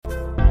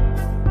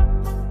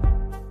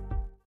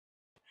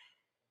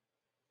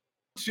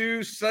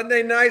to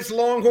Sunday night's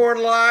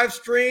Longhorn live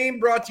stream,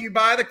 brought to you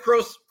by the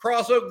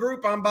Crossoak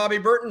Group. I'm Bobby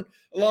Burton,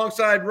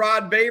 alongside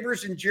Rod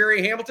Babers and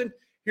Jerry Hamilton,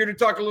 here to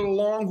talk a little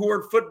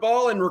Longhorn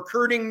football and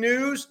recruiting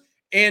news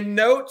and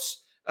notes.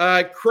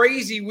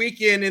 Crazy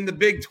weekend in the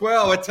Big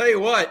 12. I tell you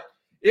what,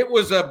 it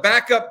was a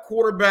backup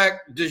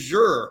quarterback du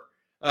jour.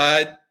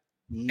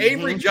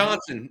 Avery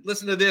Johnson,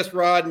 listen to this,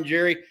 Rod and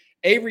Jerry.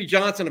 Avery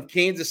Johnson of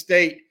Kansas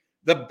State,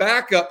 the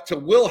backup to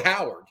Will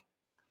Howard,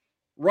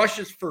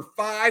 rushes for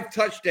 5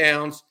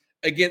 touchdowns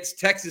against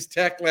Texas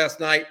Tech last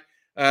night.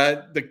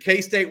 The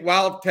K-State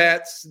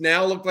Wildcats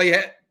now look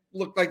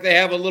like they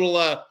have a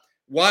little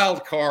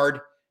wild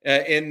card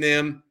in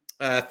them.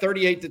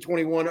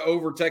 38-21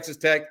 over Texas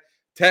Tech.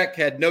 Tech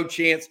had no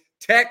chance.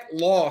 Tech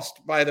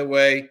lost, by the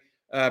way,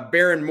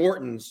 Baron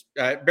Morton's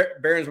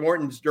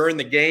during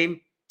the game.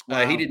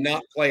 Wow. He did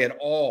not play at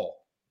all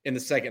in the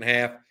second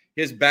half.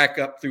 His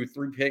backup threw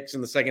 3 picks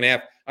in the second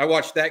half. I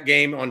watched that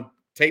game on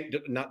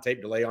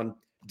on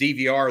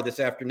DVR this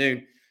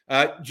afternoon.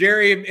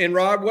 Jerry and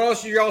Rod, what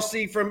else did y'all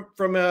see from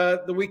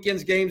the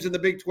weekend's games in the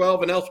Big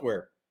 12 and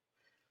elsewhere?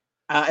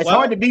 It's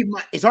hard to beat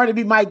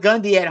Mike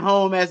Gundy at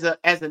home as a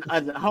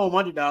home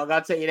underdog.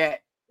 I'll tell you that.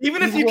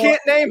 Even if you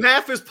can't name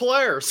half his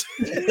players.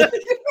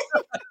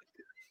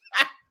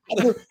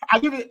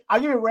 I'll give you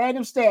a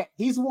random stat.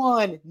 He's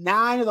won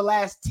 9 of the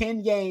last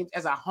 10 games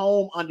as a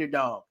home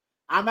underdog.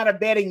 I'm not a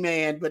betting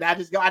man, but I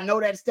know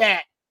that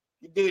stat.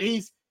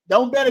 Dude,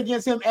 don't bet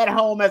against him at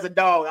home as a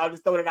dog. I'll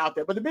just throw it out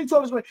there. But the Big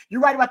 12 is great.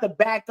 You're right about the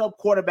backup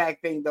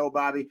quarterback thing, though,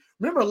 Bobby.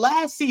 Remember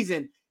last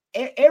season,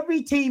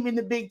 every team in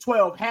the Big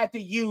 12 had to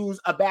use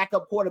a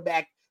backup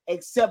quarterback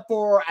except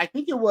for, I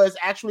think it was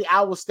actually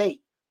Iowa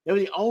State. They were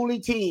the only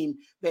team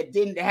that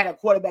had a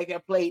quarterback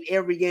that played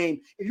every game.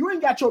 If you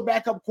ain't got your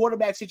backup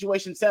quarterback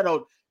situation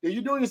settled, then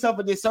you're doing yourself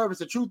a disservice.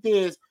 The truth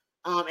is,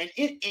 and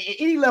in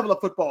any level of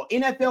football,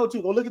 NFL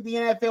too, go look at the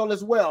NFL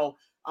as well.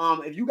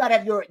 If you got to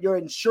have your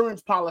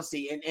insurance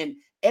policy and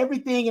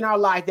everything in our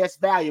life that's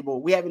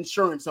valuable, we have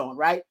insurance on,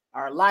 right?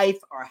 Our life,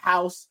 our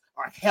house,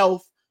 our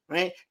health,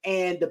 right?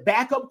 And the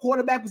backup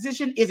quarterback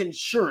position is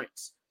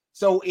insurance.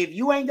 So if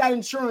you ain't got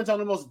insurance on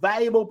the most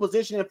valuable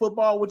position in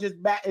football, which is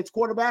it's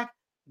quarterback,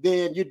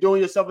 then you're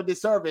doing yourself a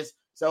disservice.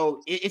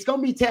 So it's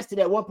going to be tested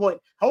at one point.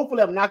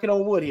 Hopefully, I'm knocking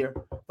on wood here.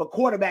 For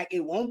quarterback,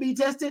 it won't be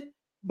tested,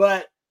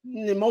 but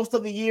in most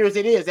of the years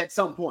it is at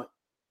some point.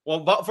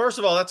 Well, but first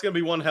of all, that's going to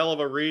be one hell of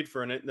a read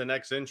for the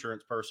next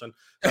insurance person.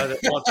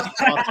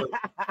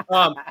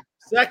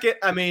 Second,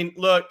 I mean,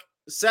 look,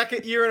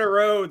 second year in a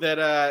row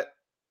that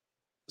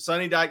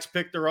Sonny Dykes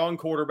picked the wrong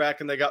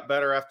quarterback and they got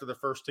better after the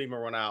first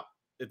teamer went out.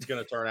 It's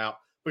going to turn out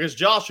because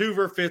Josh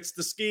Hoover fits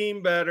the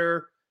scheme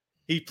better.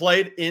 He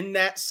played in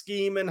that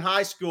scheme in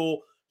high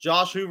school.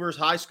 Josh Hoover's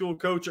high school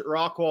coach at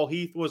Rockwall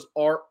Heath was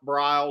Art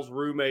Briles'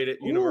 roommate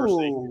at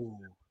university. Ooh.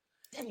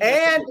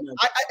 And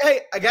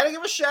I got to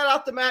give a shout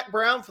out to Mac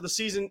Brown for the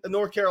season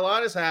North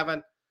Carolina's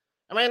having.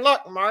 I mean,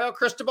 look, Mario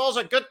Cristobal's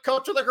a good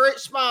coach with a great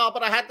smile,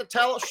 but I had to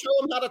show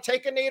him how to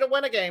take a knee to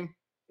win a game.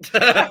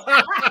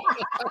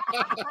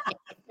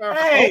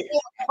 Hey,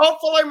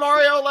 hopefully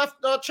Mario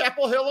left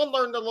Chapel Hill and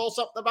learned a little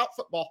something about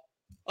football.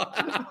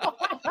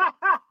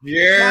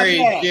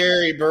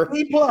 Jerry Burr.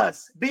 B+,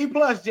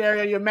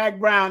 Jerry, on your Mac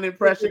Brown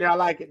impression. I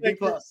like it. B+.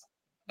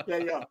 There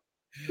you go.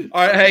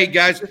 All right, hey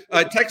guys.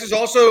 Texas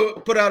also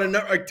put out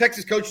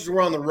Texas coaches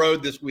were on the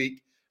road this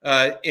week,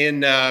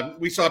 and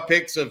we saw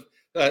pics of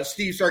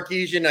Steve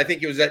Sarkisian. I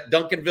think it was at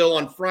Duncanville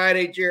on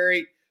Friday,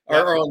 Jerry,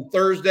 or on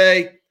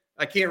Thursday.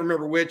 I can't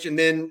remember which. And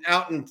then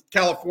out in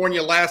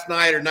California last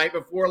night or night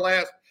before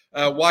last,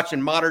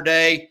 watching Mater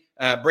Day,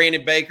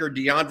 Brandon Baker,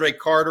 DeAndre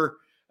Carter.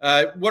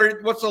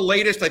 What's the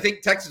latest? I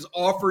think Texas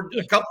offered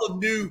a couple of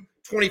new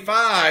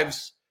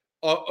 25s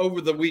over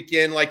the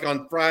weekend, like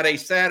on Friday,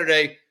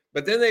 Saturday.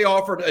 But then they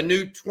offered a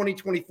new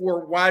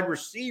 2024 wide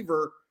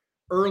receiver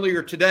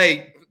earlier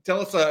today.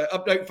 Tell us,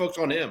 update folks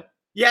on him.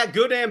 Yeah,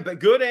 good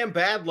and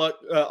bad luck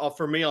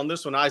for me on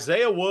this one.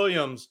 Isaiah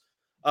Williams,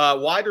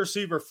 wide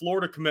receiver,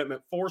 Florida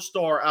commitment,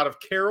 4-star out of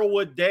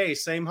Carrollwood Day,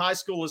 same high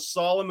school as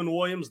Solomon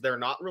Williams. They're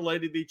not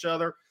related to each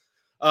other.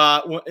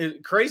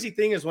 Crazy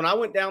thing is when I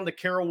went down to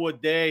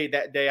Carrollwood Day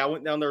that day, I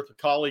went down there with a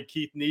colleague,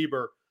 Keith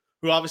Niebuhr,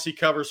 who obviously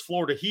covers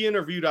Florida. He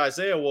interviewed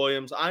Isaiah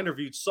Williams. I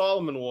interviewed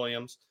Solomon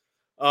Williams.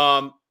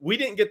 We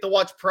didn't get to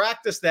watch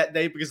practice that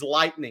day because of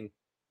lightning.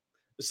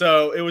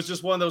 So it was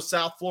just one of those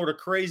South Florida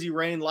crazy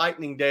rain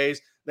lightning days.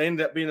 They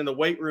ended up being in the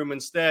weight room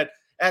instead.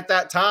 At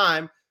that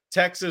time,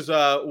 Texas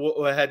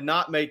had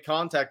not made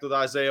contact with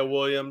Isaiah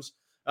Williams.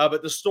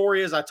 But the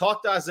story is I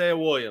talked to Isaiah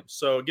Williams.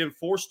 So again,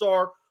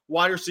 4-star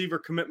wide receiver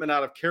commitment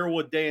out of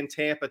Carrollwood Day in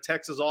Tampa.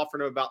 Texas offered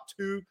him about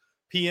 2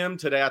 p.m.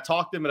 today. I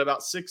talked to him at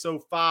about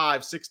 6:05,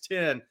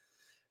 6:10.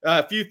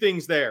 A few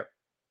things there.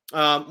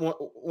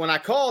 When I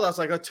called, I was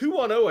like, a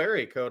 210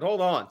 area code.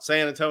 Hold on,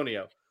 San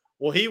Antonio.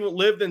 Well, he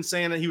lived in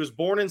he was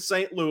born in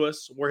St.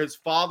 Louis, where his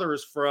father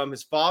is from.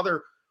 His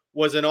father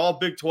was an all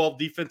Big 12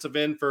 defensive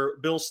end for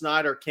Bill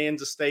Snyder,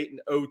 Kansas State in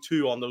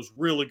 2002 on those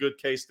really good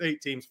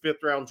K-State teams,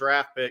 5th-round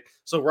draft pick.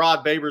 So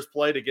Rod Babers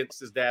played against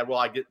his dad. Well,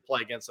 I get to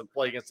play against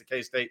the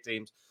K-State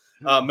teams.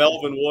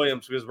 Melvin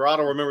Williams, because Rod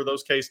will remember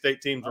those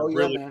K-State teams are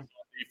really good on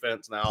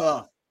defense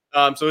now.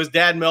 So his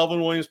dad,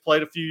 Melvin Williams,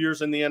 played a few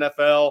years in the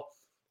NFL.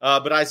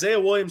 But Isaiah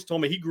Williams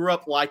told me he grew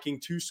up liking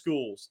 2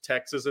 schools,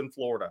 Texas and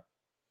Florida.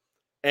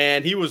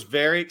 And he was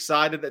very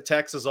excited that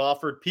Texas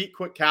offered. Pete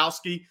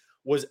Kwiatkowski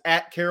was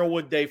at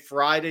Carrollwood Day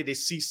Friday to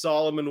see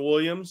Solomon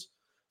Williams,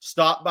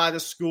 stopped by the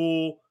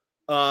school.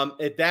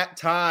 At that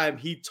time,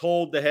 he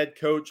told the head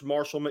coach,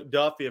 Marshall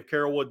McDuffie of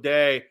Carrollwood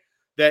Day,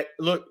 that,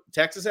 look,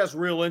 Texas has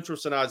real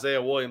interest in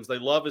Isaiah Williams. They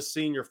love his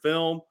senior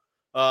film.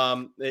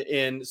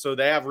 And so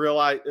they have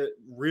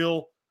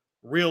real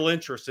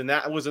interest. And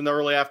that was in the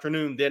early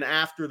afternoon. Then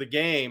after the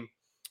game,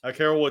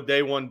 Carrollwood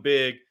Day won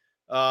big.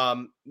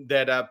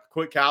 That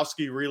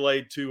Kwiatkowski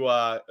relayed to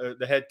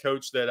the head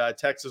coach that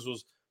Texas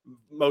was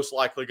most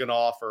likely going to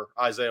offer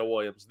Isaiah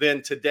Williams.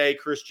 Then today,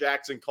 Chris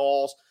Jackson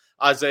calls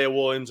Isaiah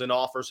Williams and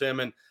offers him.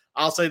 And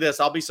I'll say this,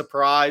 I'll be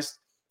surprised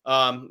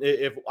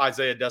if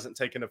Isaiah doesn't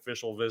take an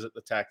official visit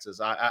to Texas.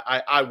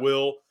 I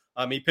will.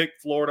 He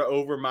picked Florida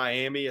over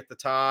Miami at the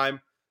time.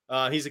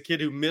 He's a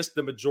kid who missed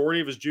the majority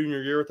of his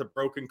junior year with a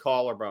broken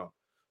collarbone.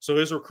 So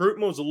his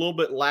recruitment was a little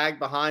bit lagged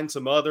behind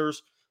some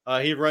others.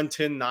 He'd run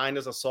 10.9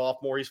 as a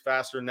sophomore. He's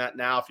faster than that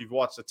now. If you've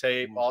watched the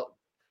tape,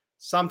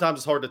 sometimes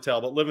it's hard to tell,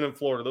 but living in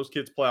Florida, those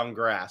kids play on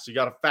grass. You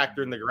got to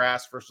factor in the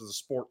grass versus the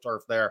sport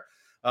turf there.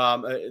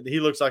 He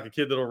looks like a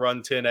kid that'll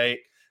run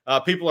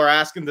 10.8. People are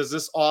asking, does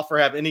this offer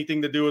have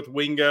anything to do with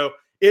Wingo?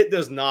 It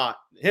does not.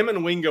 Him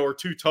and Wingo are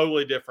 2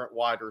 totally different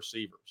wide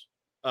receivers.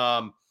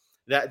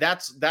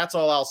 That's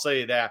all I'll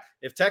say. That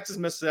if Texas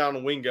misses out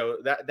on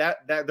Wingo, that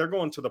they're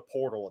going to the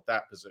portal at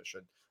that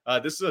position.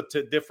 This is a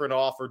different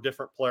offer,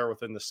 different player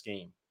within the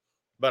scheme.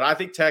 But I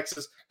think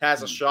Texas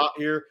has a shot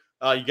here.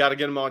 You got to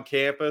get him on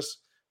campus.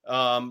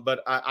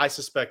 But I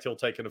suspect he'll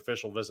take an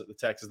official visit to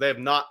Texas. They have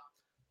not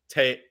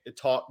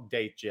talked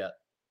dates yet.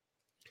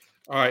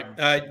 All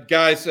right,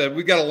 guys,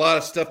 we've got a lot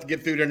of stuff to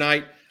get through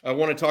tonight. I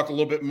want to talk a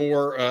little bit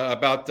more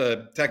about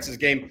the Texas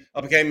game,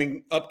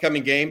 upcoming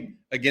game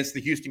against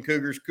the Houston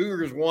Cougars.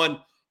 Cougars won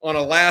on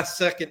a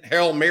last-second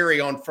Hail Mary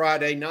on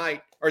Thursday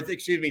night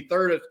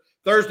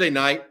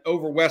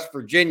over West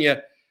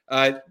Virginia.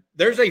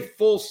 There's a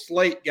full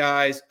slate,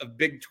 guys, of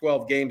Big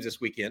 12 games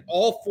this weekend.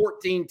 All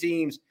 14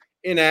 teams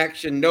in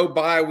action, no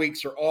bye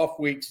weeks or off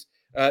weeks.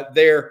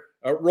 They're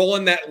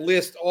rolling that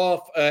list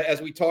off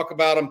as we talk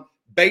about them.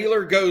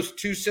 Baylor goes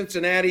to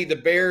Cincinnati. The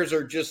Bears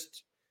are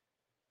just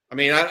 –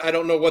 I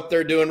don't know what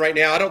they're doing right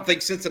now. I don't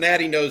think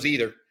Cincinnati knows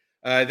either.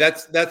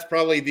 That's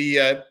probably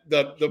the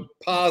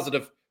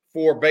positive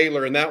for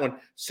Baylor in that one.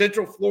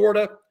 Central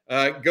Florida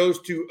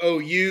goes to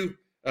OU.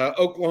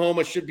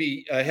 Oklahoma should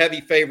be a heavy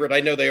favorite. I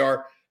know they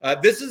are.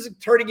 This is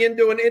turning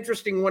into an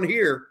interesting one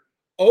here.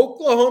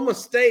 Oklahoma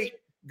State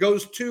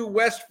goes to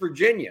West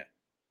Virginia.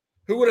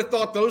 Who would have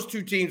thought those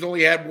 2 teams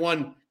only had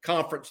 1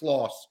 conference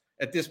loss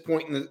at this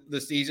point in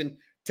the season?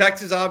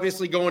 Texas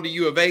obviously going to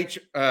U of H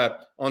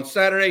on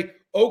Saturday.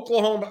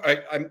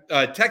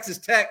 Texas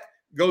Tech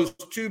goes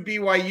to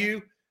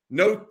BYU.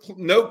 No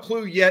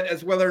clue yet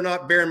as whether or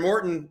not Baron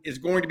Morton is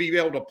going to be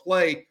able to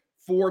play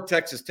for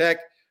Texas Tech.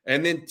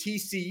 And then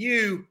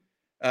TCU,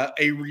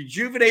 a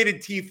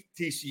rejuvenated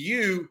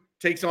TCU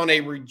takes on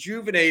a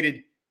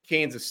rejuvenated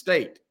Kansas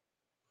State.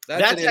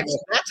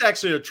 That's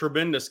actually a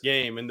tremendous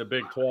game in the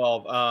Big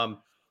 12.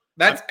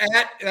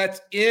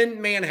 That's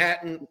in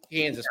Manhattan,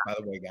 Kansas, by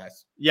the way,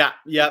 guys. Yeah.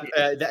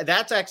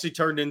 That's actually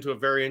turned into a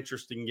very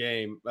interesting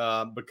game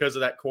because of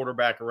that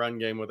quarterback run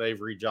game with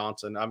Avery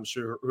Johnson. I'm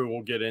sure who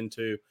we'll get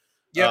into.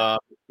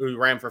 Who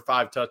ran for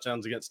 5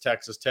 touchdowns against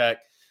Texas Tech.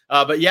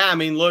 But yeah,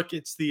 look,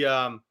 it's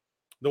the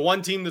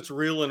one team that's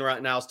reeling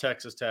right now is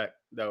Texas Tech,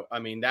 though.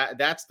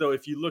 That's though,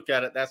 if you look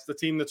at it, that's the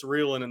team that's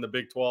reeling in the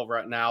Big 12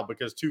 right now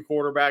because 2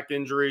 quarterback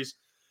injuries.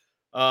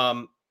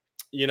 At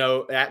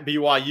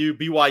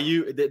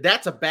BYU,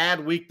 that's a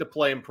bad week to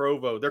play in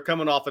Provo. They're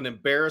coming off an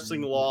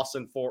embarrassing loss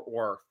in Fort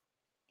Worth.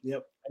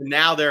 Yep. And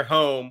now they're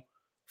home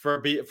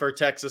for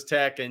Texas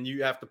Tech, and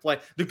you have to play.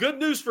 The good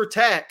news for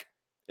Tech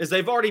is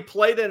they've already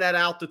played at that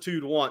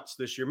altitude once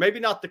this year. Maybe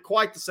not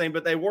quite the same,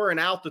 but they were in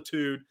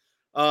altitude,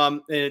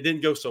 and it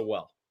didn't go so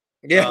well.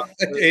 Yeah,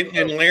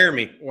 in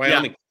Laramie,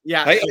 Wyoming.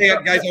 Yeah. Hey,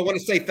 guys, I want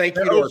to say thank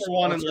you to our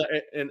sponsor.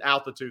 In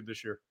altitude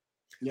this year.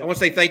 Yep. I want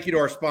to say thank you to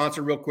our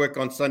sponsor real quick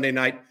on Sunday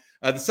night.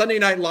 The Sunday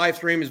night live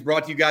stream is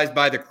brought to you guys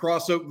by the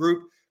Cross Oak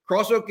Group.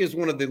 Cross Oak is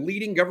one of the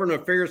leading government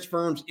affairs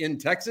firms in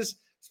Texas,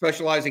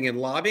 specializing in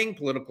lobbying,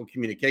 political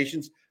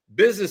communications,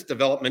 business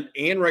development,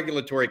 and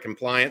regulatory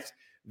compliance.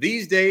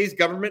 These days,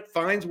 government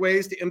finds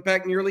ways to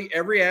impact nearly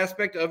every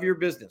aspect of your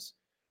business.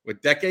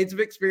 With decades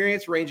of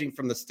experience ranging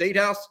from the State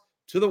House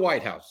to the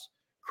White House,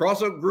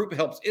 Cross Oak Group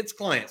helps its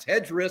clients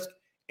hedge risk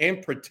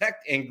and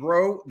protect and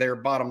grow their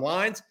bottom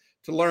lines.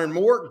 To learn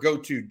more, go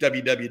to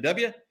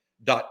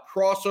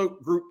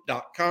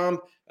www.crossoakgroup.com.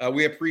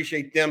 We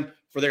appreciate them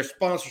for their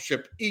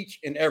sponsorship each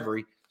and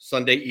every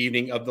Sunday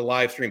evening of the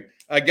live stream.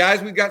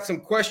 Guys, we've got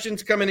some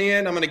questions coming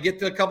in. I'm going to get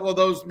to a couple of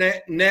those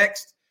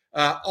next.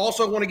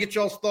 Also want to get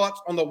y'all's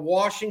thoughts on the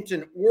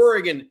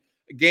Washington-Oregon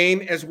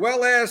game, as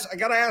well as I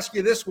got to ask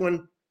you this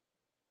one.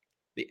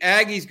 The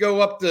Aggies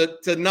go up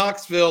to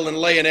Knoxville and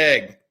lay an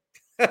egg.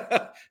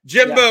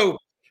 Jimbo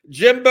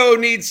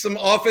needs some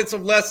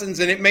offensive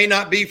lessons, and it may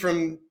not be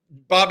from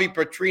Bobby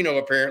Petrino,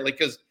 apparently,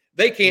 because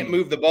they can't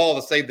move the ball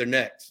to save their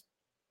necks.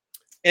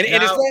 And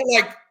it's not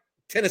like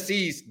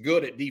Tennessee's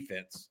good at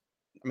defense.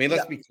 I mean,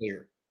 let's be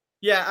clear.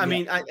 Yeah, I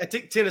mean, I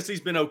think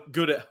Tennessee's been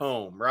good at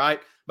home, right?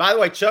 By the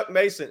way, Chuck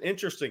Mason,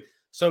 interesting.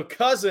 So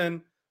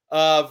cousin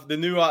of the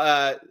new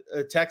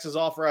Texas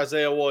offer,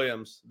 Isaiah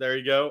Williams. There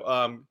you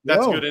go.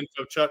 That's good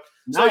info, Chuck.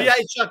 Nice.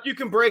 So, Chuck, you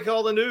can break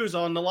all the news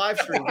on the live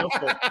stream. Go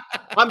for it.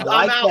 I'm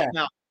out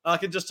now. I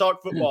can just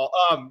talk football.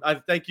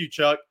 I thank you,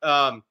 Chuck.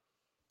 Nice.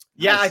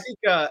 I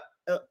think,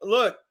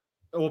 look,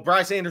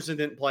 Bryce Anderson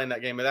didn't play in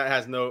that game, and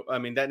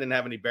that didn't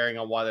have any bearing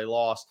on why they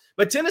lost.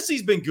 But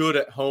Tennessee's been good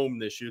at home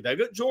this year. They've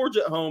got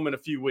Georgia at home in a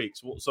few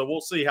weeks, so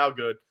we'll see how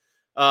good.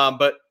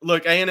 But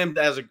look, A&M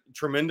has a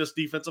tremendous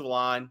defensive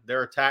line.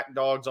 They're attack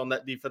dogs on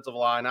that defensive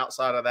line.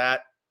 Outside of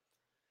that,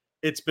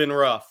 it's been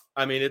rough.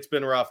 I mean, it's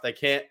been rough. They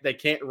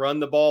can't run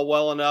the ball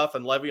well enough,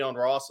 and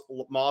Le'Veon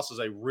Moss is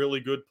a really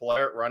good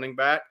player at running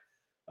back.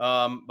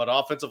 But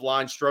offensive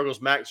line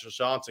struggles. Max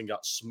Johnson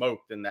got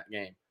smoked in that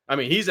game. I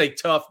mean, he's a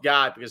tough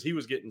guy because he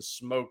was getting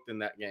smoked in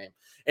that game.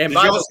 And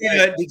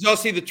did y'all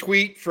see the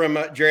tweet from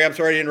Jerry? I'm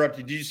sorry to interrupt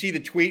you. Did you see the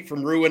tweet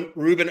from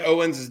Reuben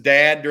Owens'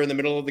 dad during the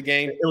middle of the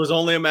game? It was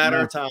only a matter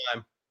of time.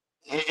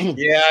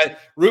 Yeah,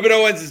 Reuben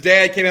Owens'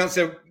 dad came out and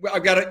said,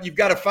 "You've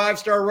got a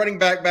 5-star running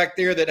back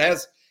there that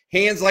has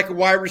hands like a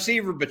wide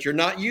receiver, but you're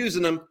not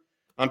using them.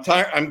 I'm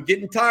tired. I'm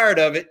getting tired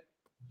of it."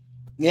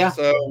 Yeah.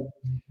 So,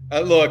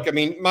 look, I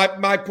mean,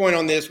 my point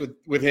on this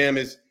with him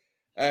is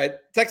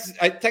Texas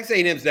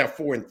A&M is now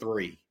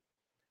 4-3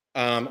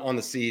 on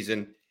the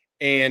season.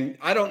 And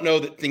I don't know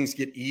that things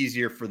get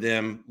easier for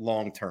them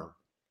long term.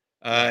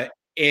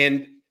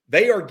 And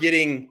they're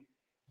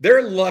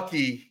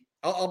lucky.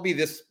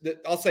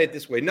 I'll say it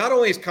this way. Not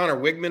only is Connor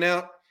Wigman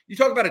out, you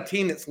talk about a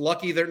team that's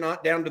lucky they're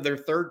not down to their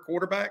third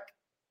quarterback.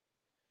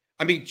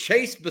 I mean,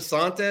 Chase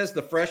Basantes,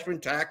 the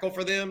freshman tackle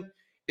for them,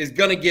 is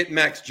going to get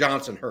Max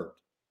Johnson hurt.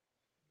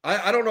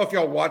 I don't know if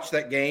y'all watched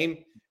that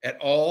game at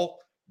all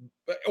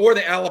or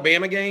the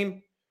Alabama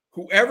game.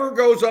 Whoever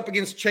goes up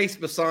against Chase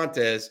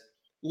Basantes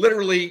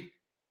literally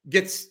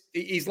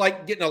he's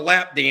like getting a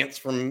lap dance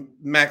from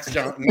Max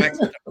Johnson.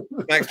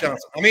 I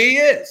mean, he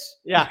is.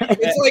 Yeah.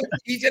 It's like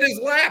he's in his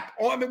lap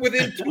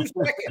within 2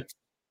 seconds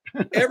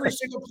every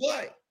single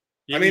play.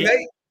 I mean,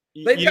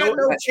 they've got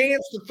no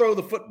chance to throw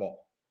the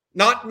football.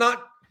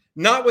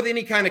 Not with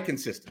any kind of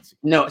consistency.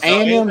 No,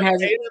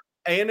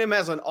 A&M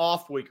has an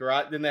off week,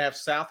 right? Then they have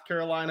South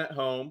Carolina at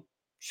home.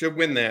 Should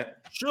win that.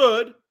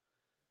 Should.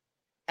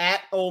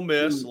 At Ole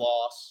Miss,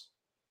 loss.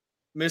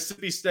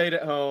 Mississippi State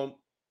at home.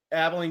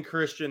 Abilene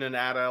Christian and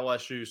at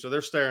LSU. So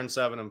they're staring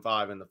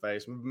 7-5 in the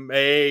face.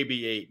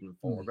 Maybe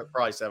 8-4, but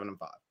probably 7-5.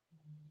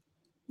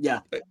 Yeah.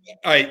 All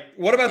right.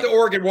 What about the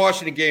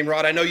Oregon-Washington game,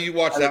 Rod? I know you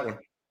watched that one.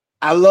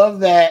 I love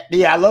that.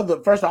 Yeah, I love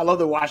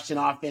the Washington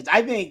offense.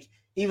 I think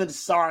even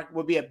Sark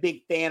would be a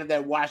big fan of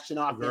that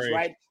Washington offense,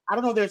 right? I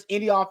don't know if there's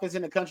any offense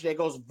in the country that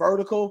goes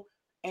vertical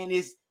and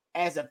is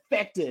as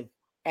effective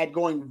at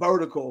going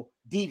vertical,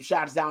 deep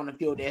shots down the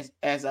field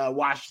as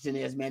Washington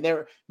is, man.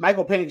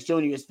 Michael Penix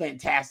Jr. is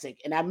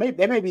fantastic, and that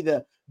may be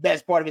the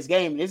best part of his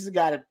game. This is a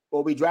guy that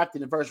will be drafted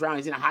in the first round.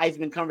 He's in a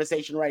Heisman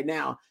conversation right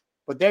now,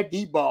 but their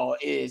deep ball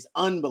is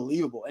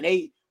unbelievable, and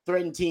they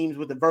threaten teams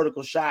with the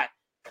vertical shot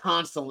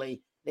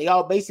constantly. They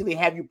all basically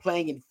have you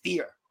playing in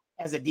fear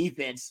as a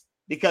defense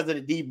because of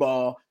the deep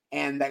ball,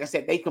 and like I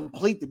said, they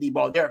complete the deep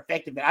ball. They're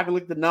effective. I haven't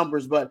looked at the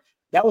numbers, but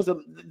that was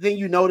the thing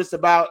you noticed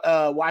about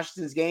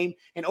Washington's game.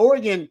 And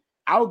Oregon,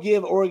 I'll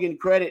give Oregon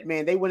credit,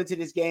 man. They went into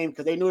this game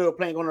because they knew they were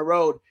playing on the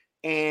road,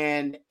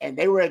 and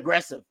they were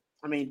aggressive.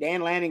 I mean,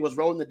 Dan Lanning was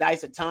rolling the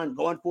dice a ton,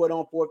 going for it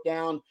on fourth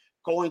down,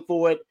 going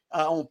for it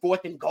on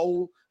 4th and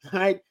goal,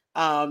 right?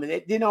 And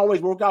it didn't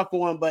always work out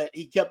for him, but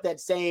he kept that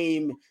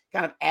same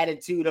kind of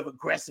attitude of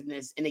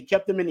aggressiveness, and it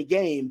kept them in the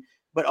game.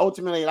 But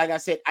ultimately, like I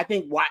said, I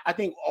think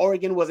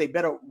Oregon was a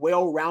better,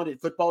 well-rounded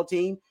football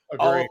team,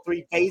 all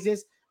 3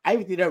 phases. I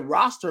even think their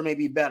roster may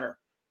be better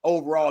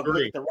overall.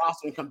 Look at the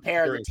roster and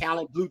compare the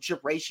talent, blue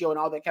chip ratio, and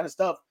all that kind of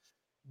stuff.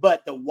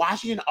 But the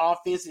Washington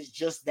offense is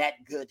just that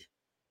good,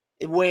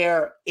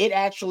 where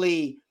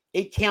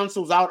it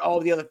cancels out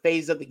all the other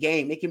phases of the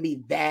game. It can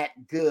be that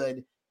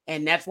good,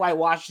 and that's why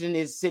Washington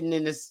is sitting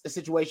in this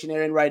situation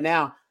they're in right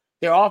now.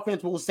 Their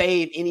offense will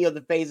save any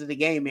other phase of the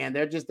game, man.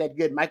 They're just that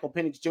good. Michael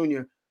Penix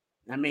Jr.,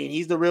 I mean,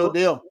 he's the real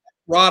deal.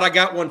 Rod, I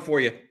got one for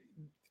you.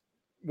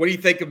 What do you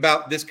think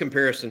about this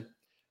comparison?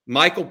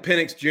 Michael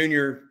Penix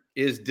Jr.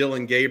 is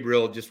Dylan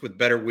Gabriel, just with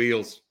better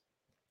wheels,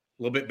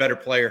 a little bit better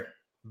player.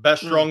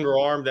 Best, stronger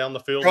arm down the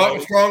field.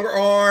 Stronger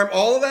arm,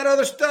 all of that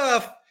other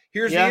stuff.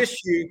 Here's the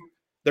issue.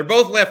 They're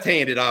both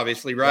left-handed,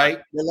 obviously, right?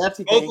 The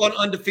lefty both on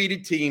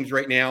undefeated teams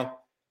right now.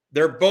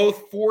 They're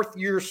both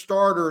fourth-year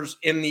starters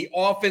in the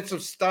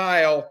offensive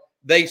style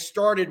they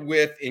started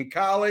with in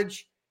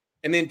college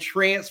and then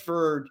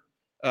transferred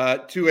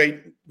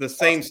to the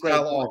same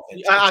style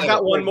offense. I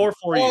got one more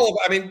for you.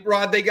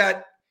 Rod,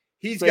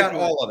 he's got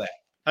all of that.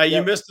 Hey,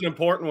 you missed an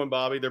important one,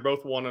 Bobby. They're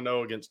both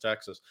 1-0 against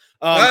Texas.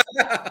 That's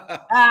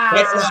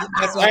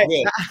not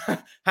good.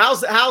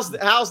 How's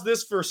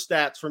this for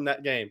stats from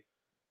that game?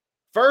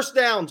 First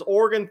downs,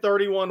 Oregon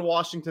 31,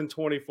 Washington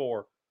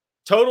 24.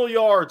 Total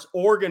yards,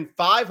 Oregon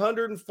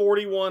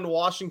 541,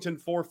 Washington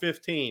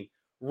 415.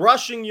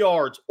 Rushing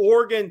yards,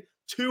 Oregon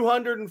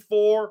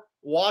 204,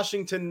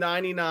 Washington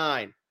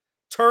 99.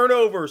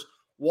 Turnovers,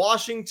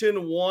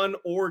 Washington 1,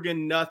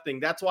 Oregon nothing.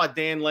 That's why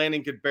Dan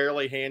Lanning could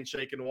barely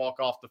handshake and walk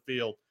off the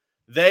field.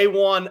 They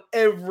won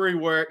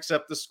everywhere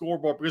except the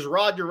scoreboard because,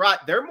 Rod, you're right.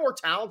 They're a more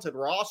talented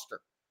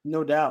roster.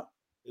 No doubt.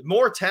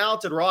 More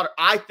talented roster.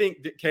 I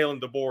think that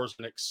Kalen DeBoer is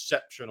an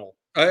exceptional.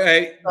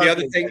 The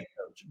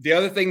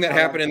other thing that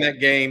happened in that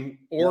game,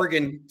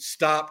 Oregon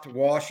stopped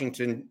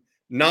Washington,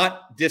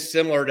 not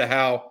dissimilar to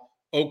how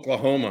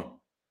Oklahoma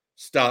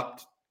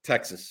stopped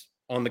Texas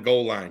on the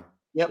goal line.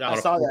 Yep, I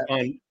saw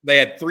that. They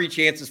had 3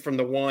 chances from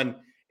the one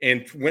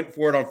and went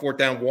for it on fourth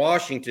down.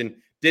 Washington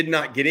did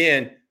not get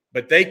in,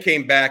 but they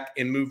came back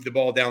and moved the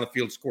ball down the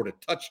field, scored a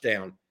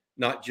touchdown,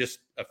 not just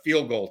a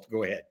field goal to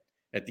go ahead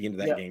at the end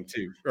of that game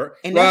too.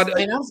 And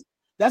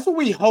that's what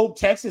we hoped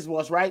Texas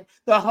was, right?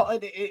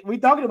 We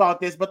talking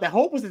about this, but the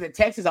hope was that the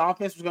Texas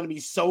offense was going to be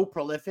so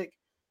prolific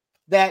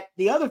that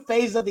the other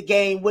phase of the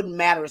game wouldn't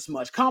matter as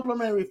much.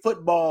 Complementary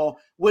football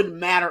wouldn't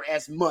matter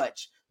as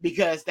much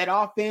because that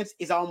offense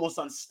is almost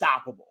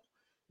unstoppable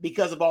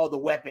because of all the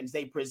weapons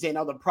they present,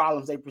 all the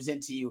problems they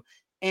present to you.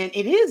 And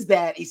it is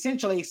that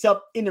essentially,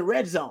 except in the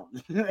red zone,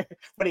 but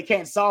they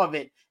can't solve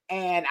it.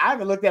 And I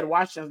haven't looked at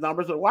Washington's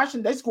numbers, but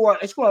Washington, they score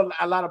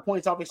a lot of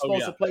points off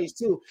explosive plays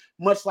too,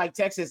 much like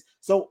Texas.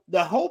 So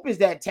the hope is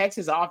that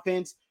Texas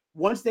offense,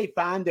 once they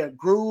find their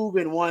groove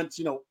and once,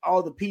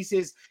 all the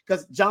pieces,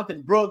 because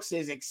Jonathan Brooks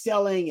is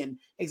excelling and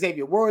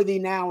Xavier Worthy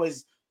now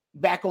is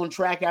back on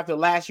track after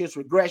last year's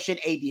regression.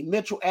 A.D.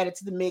 Mitchell added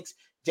to the mix.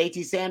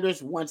 J.T.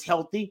 Sanders, once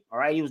healthy, all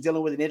right, he was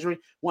dealing with an injury,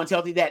 once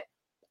healthy, that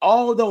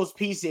all those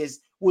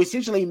pieces will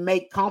essentially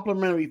make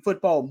complementary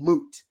football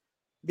moot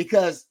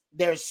because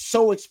they're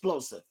so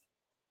explosive.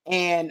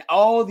 And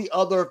all the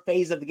other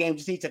phases of the game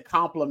just need to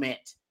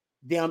complement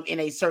them in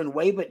a certain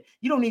way, but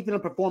you don't need them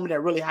performing at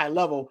a really high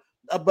level.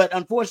 But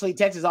unfortunately,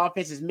 Texas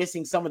offense is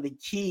missing some of the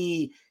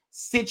key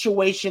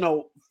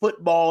situational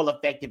football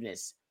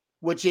effectiveness,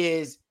 which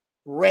is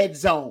red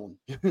zone,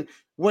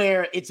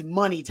 where it's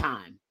money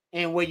time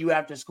and where you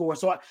have to score.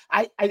 So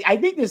I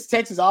think this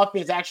Texas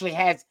offense actually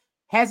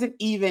hasn't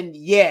even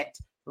yet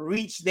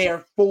reached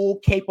their full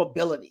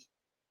capability.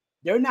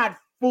 They're not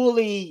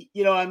fully,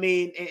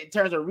 in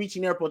terms of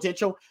reaching their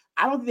potential.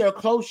 I don't think they're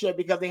close yet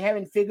because they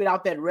haven't figured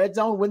out that red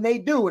zone. When they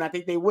do, and I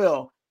think they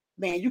will,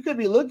 man, you could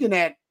be looking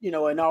at,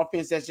 an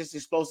offense that's just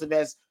explosive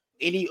as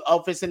any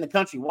offense in the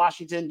country,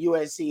 Washington,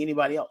 USC,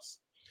 anybody else.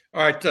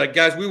 All right,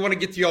 guys, we want to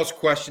get to y'all's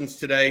questions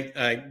today,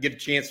 get a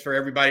chance for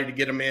everybody to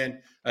get them in,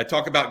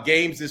 talk about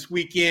games this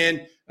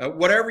weekend,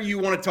 whatever you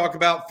want to talk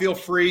about, feel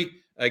free.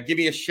 Give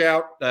me a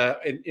shout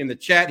in the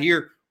chat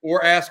here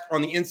or ask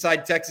on the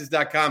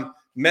InsideTexas.com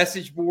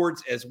message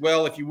boards as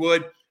well, if you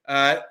would.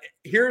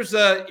 Here's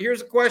a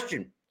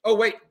question. Oh,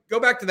 wait, go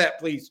back to that,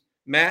 please,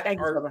 Matt.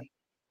 Thank you,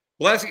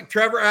 Blessing,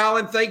 Trevor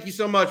Allen, thank you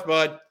so much,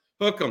 bud.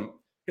 Hookem.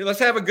 Here, let's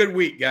have a good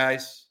week,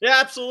 guys. Yeah,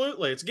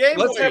 absolutely. It's game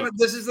week.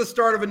 This is the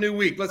start of a new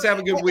week. Let's have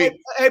a good week.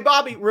 Hey,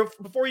 Bobby,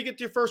 before you get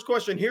to your first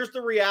question, here's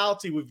the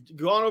reality. We've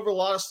gone over a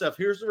lot of stuff.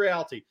 Here's the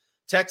reality.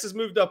 Texas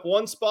moved up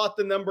 1 spot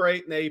to number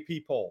 8 in the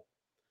AP poll.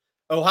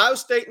 Ohio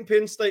State and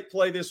Penn State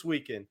play this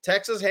weekend.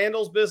 Texas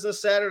handles business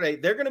Saturday.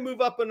 They're going to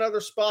move up another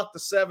spot to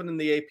 7 in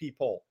the AP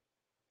poll.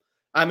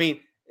 I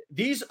mean,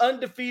 these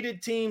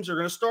undefeated teams are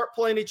going to start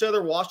playing each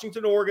other.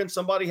 Washington, Oregon,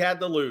 somebody had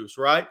to lose,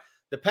 right?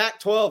 The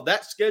Pac-12,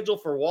 that schedule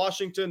for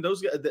Washington,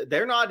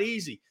 they're not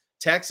easy.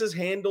 Texas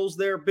handles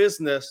their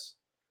business.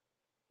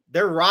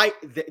 They're right.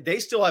 They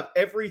still have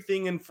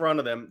everything in front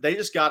of them. They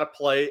just got to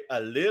play a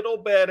little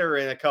better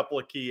in a couple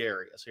of key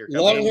areas. Here,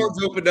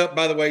 Longhorns opened up,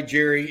 by the way,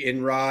 Jerry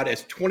and Rod,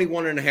 as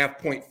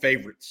 21.5-point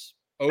favorites.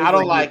 I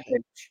don't like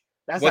it.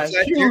 That's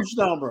a huge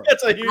number.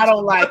 That's a huge. I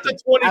don't like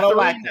it. I don't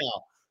like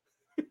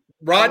it.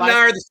 Rod and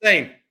I are the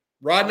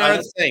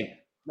same.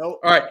 Nope.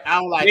 All right. I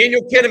don't like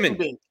Daniel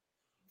Kinnaman.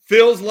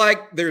 Feels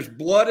like there's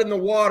blood in the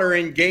water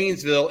in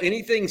Gainesville.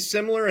 Anything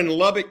similar in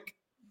Lubbock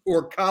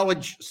or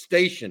College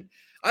Station?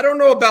 I don't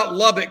know about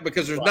Lubbock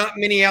because there's not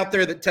many out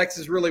there that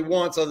Texas really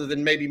wants other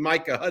than maybe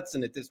Micah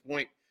Hudson at this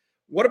point.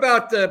 What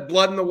about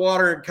blood in the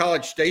water in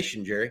College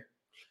Station, Jerry?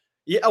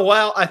 Yeah,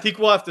 well, I think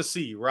we'll have to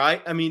see,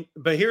 right? I mean,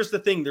 but here's the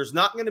thing. There's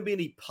not going to be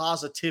any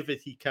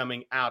positivity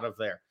coming out of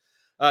there.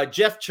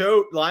 Jeff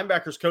Choate,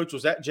 linebackers coach,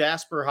 was at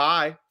Jasper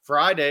High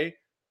Friday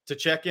to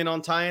check in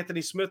on Ty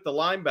Anthony Smith, the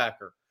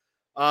linebacker.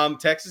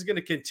 Texas is going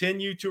to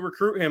continue to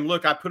recruit him.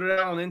 Look, I put it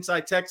out on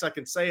Inside Tex. I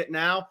can say it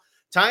now.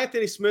 Ty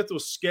Anthony Smith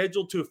was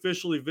scheduled to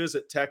officially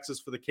visit Texas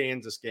for the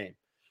Kansas game.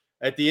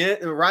 At the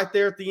end, right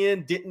there at the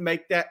end, didn't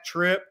make that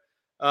trip.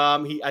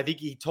 I think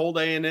he told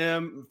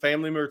A&M,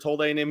 family member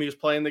told A&M he was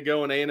planning to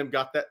go, and A&M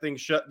got that thing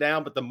shut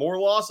down. But the more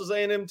losses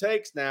A&M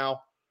takes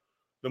now,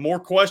 the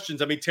more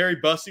questions. I mean, Terry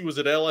Bussey was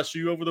at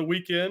LSU over the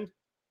weekend,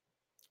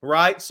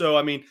 right? So,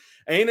 I mean,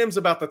 A&M's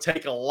about to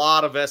take a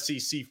lot of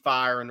SEC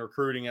fire in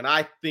recruiting, and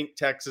I think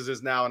Texas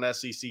is now an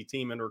SEC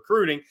team in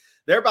recruiting.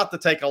 They're about to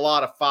take a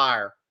lot of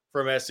fire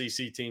from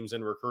SEC teams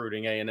in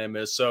recruiting, A&M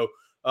is. So,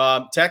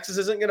 Texas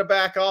isn't going to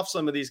back off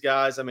some of these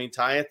guys. I mean,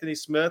 Ty Anthony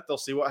Smith, they'll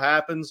see what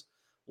happens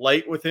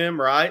late with him,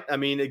 right? I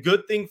mean, a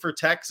good thing for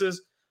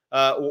Texas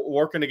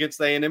working against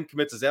the A&M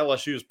commits is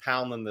LSU is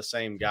pounding the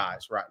same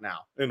guys right now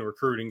in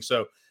recruiting.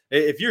 So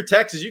if you're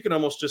Texas, you can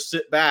almost just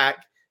sit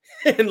back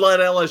and let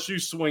LSU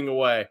swing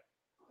away.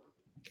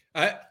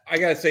 I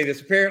got to say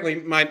this. Apparently,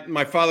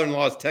 my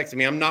father-in-law is texting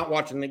me. I'm not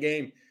watching the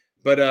game,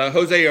 but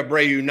Jose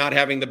Abreu not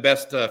having the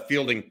best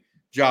fielding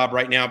job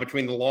right now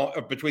between the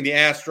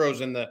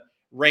Astros and the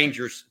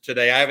Rangers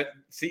today. I haven't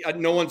seen.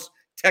 No one's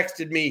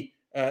texted me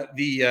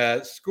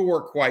the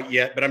score quite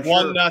yet, but I'm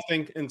sure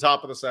 1-0 in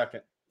top of the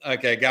second.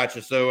 Okay,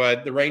 gotcha. So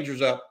the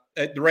Rangers up.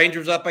 The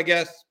Rangers up, I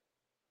guess.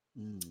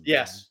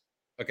 Yes.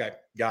 Okay,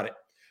 got it.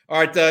 All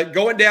right,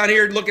 going down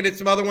here, looking at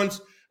some other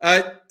ones.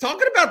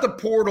 Talking about the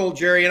portal,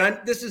 Jerry, and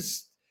this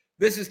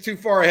is too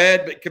far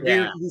ahead. But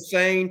Kabir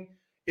Hussein,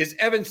 is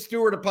Evan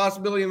Stewart a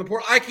possibility in the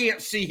portal? I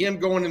can't see him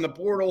going in the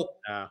portal.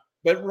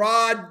 But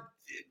Rod,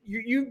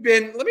 you've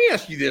been. Let me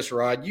ask you this,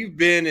 Rod. You've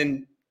been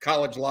in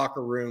college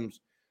locker rooms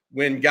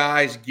when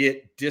guys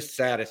get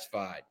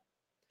dissatisfied.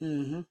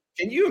 Mm-hmm.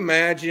 Can you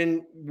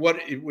imagine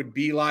what it would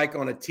be like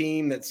on a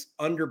team that's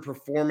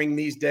underperforming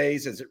these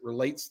days as it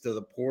relates to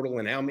the portal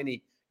and how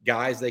many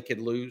guys they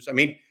could lose? I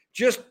mean,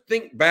 just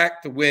think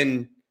back to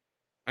when,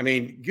 I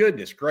mean,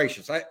 goodness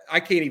gracious, I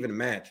can't even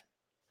imagine.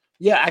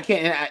 Yeah, I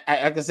can't.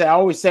 Like I said, I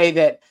always say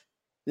that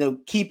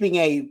keeping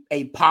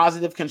a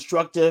positive,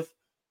 constructive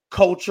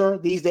culture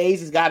these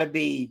days has got to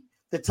be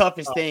the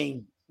toughest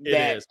thing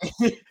that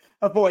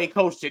for a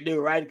coach to do,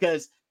 right?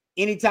 Because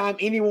anytime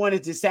anyone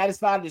is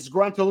dissatisfied,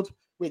 disgruntled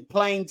with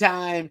playing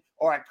time,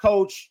 or a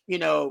coach,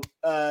 getting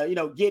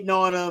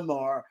on them,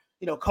 or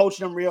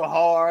coaching them real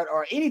hard,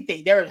 or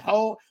anything, they're at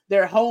home,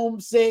 they're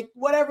homesick,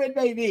 whatever it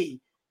may be.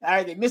 All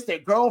right, they miss their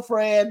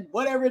girlfriend,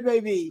 whatever it may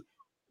be.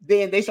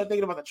 Then they start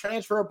thinking about the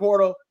transfer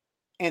portal,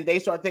 and they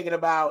start thinking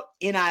about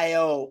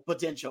NIL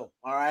potential.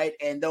 All right,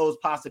 and those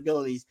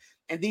possibilities.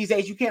 And these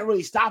days, you can't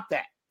really stop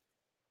that.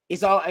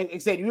 It's all, like I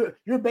said,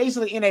 you're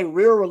basically in a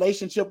real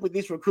relationship with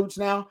these recruits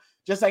now,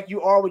 just like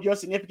you are with your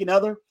significant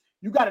other.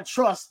 You got to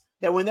trust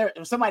that when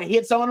somebody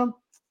hits on them,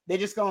 they're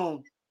just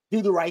going to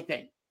do the right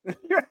thing.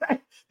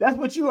 That's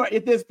what you are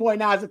at this point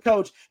now as a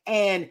coach.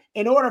 And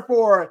in order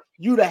for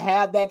you to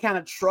have that kind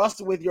of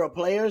trust with your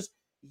players,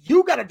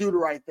 you got to do the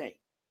right thing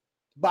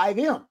by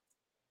them.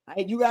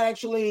 Right? You got to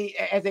actually,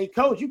 as a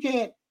coach, you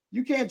can't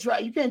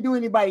do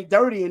anybody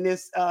dirty in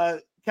this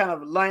kind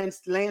of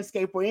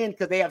landscape we're in,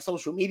 because they have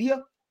social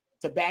media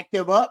to back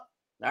them up.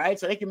 All right,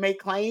 so they can make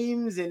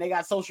claims, and they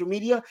got social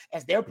media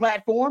as their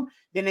platform.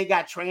 Then they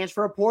got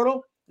transfer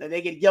portal that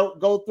they can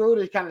go through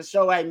to kind of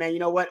show, hey, man, you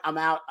know what? I'm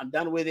out. I'm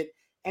done with it.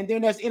 And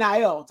then there's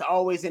NIL to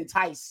always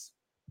entice,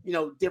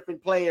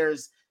 different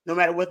players, no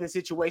matter what the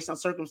situation or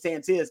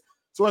circumstance is.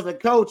 So as a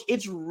coach,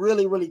 it's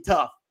really, really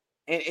tough,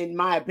 in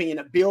my opinion,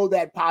 to build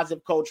that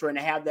positive culture and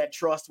to have that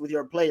trust with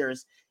your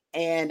players.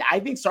 And I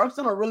think Sark's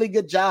done a really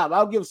good job.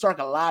 I'll give Sark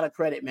a lot of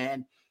credit,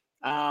 man.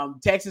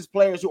 Texas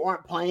players who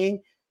aren't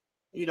playing,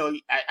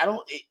 I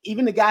don't,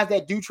 even the guys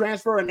that do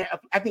transfer, and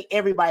I think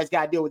everybody's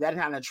got to deal with that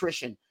kind of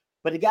attrition.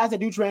 But the guys that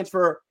do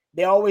transfer,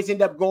 they always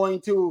end up going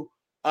to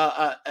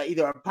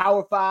either a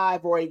Power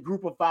 5 or a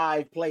Group of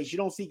 5 place. You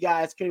don't see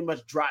guys pretty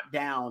much drop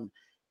down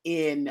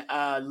in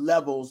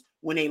levels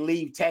when they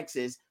leave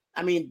Texas.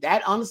 I mean,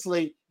 that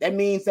honestly, that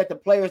means that the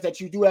players that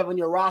you do have on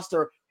your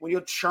roster, when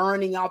you're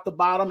churning out the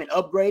bottom and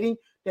upgrading,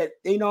 that,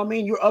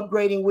 you're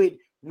upgrading with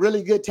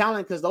really good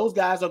talent, because those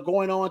guys are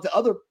going on to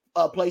other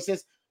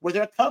places where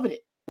they're coveted,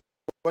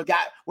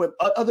 where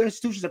other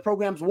institutions and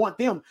programs want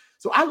them.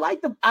 So I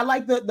like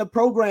the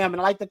program, and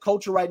I like the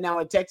culture right now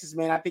in Texas,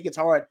 man. I think it's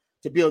hard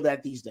to build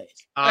that these days.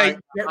 I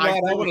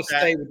want to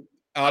stay with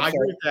I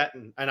agree with that,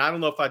 and I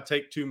don't know if I'd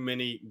take too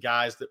many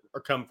guys that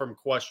come from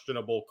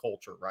questionable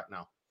culture right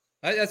now.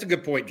 That's a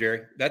good point,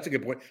 Jerry. That's a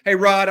good point. Hey,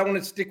 Rod, I want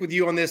to stick with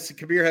you on this.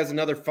 Kabir has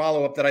another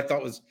follow-up that I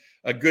thought was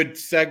a good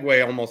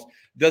segue almost.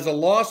 Does a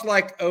loss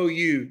like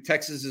OU,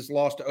 Texas's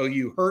loss to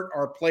OU, hurt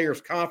our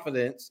players'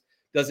 confidence?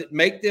 Does it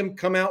make them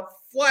come out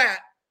flat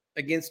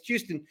against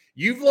Houston?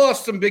 You've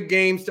lost some big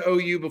games to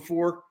OU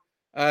before.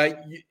 What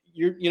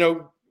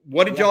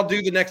did y'all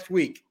do the next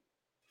week?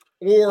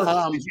 Or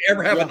did you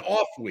ever have an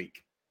off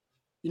week?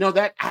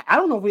 That I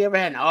don't know if we ever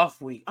had an off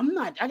week.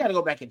 I got to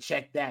go back and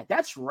check that.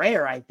 That's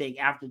rare, I think,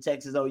 after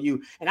Texas OU.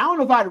 And I don't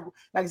know if like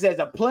I said, as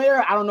a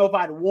player, I don't know if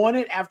I'd want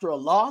it after a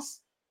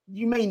loss,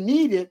 you may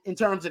need it in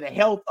terms of the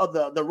health of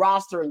the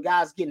roster and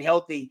guys getting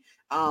healthy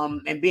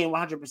and being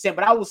 100%.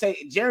 But I will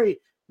say Jerry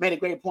made a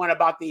great point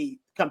about the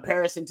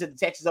comparison to the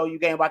Texas OU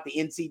game about the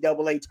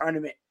NCAA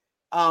tournament.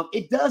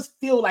 It does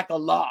feel like a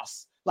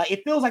loss. Like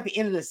it feels like the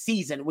end of the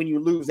season when you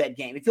lose that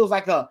game. It feels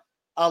like a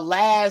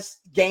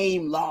last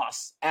game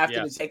loss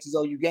after the Texas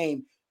OU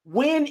game.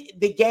 When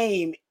the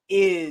game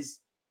is,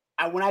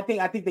 I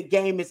think the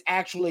game is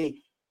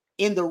actually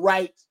in the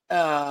right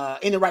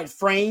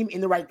frame,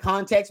 in the right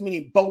context,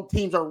 meaning both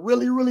teams are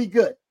really, really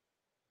good.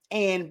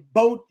 And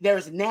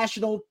there's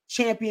national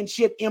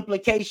championship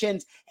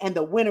implications, and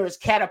the winner is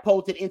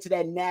catapulted into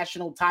that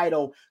national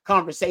title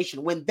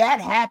conversation. When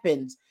that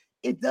happens,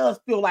 it does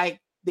feel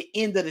like the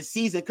end of the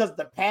season because of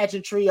the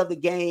pageantry of the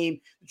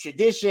game, the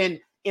tradition,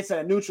 it's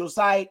at a neutral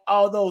site,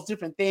 all those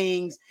different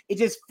things. It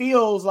just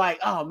feels like,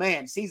 oh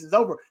man, season's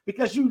over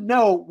because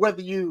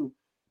whether you're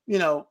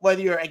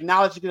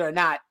acknowledging it or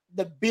not,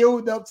 the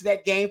build up to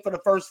that game for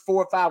the first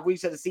 4 or 5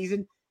 weeks of the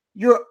season,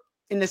 you're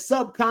in the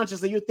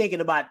subconsciously, you're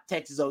thinking about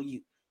Texas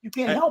OU. You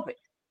can't help it.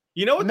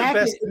 You know what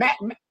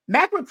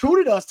Mac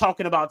recruited us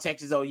talking about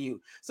Texas OU.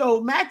 So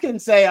Mac can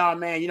say, oh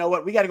man, you know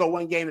what? We got to go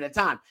one game at a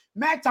time.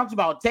 Mac talks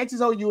about Texas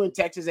OU and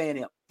Texas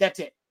A&M. That's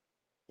it.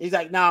 He's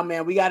like, nah,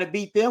 man, we got to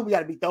beat them. We got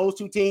to beat those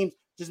two teams.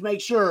 Just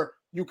make sure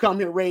you come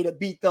here ready to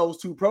beat those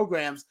two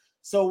programs.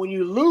 So when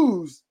you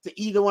lose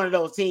to either one of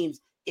those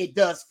teams, it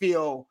does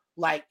feel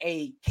like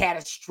a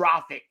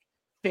catastrophic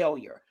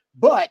failure.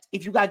 But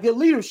if you got good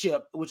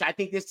leadership, which I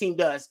think this team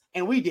does,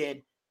 and we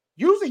did,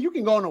 usually you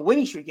can go on a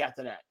winning streak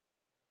after that.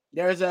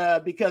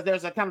 Because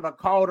there's a kind of a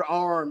call to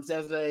arms,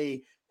 there's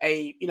a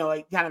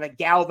kind of a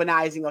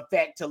galvanizing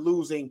effect to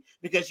losing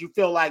because you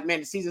feel like, man,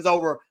 the season's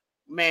over.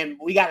 Man,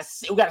 we gotta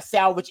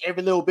salvage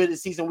every little bit of the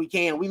season we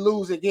can. We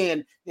lose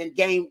again, then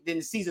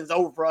the season's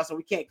over for us, and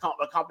we can't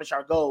accomplish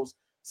our goals.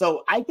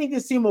 So I think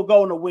this team will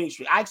go on a winning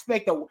streak. I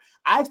expect them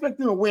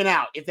to win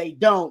out. If they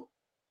don't,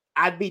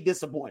 I'd be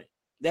disappointed.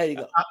 There you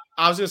go.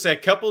 I was going to say a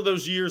couple of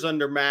those years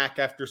under Mac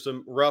after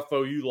some rough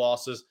OU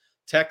losses,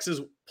 Texas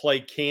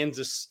played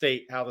Kansas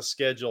State, how the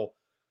schedule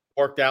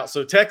worked out.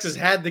 So Texas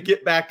had to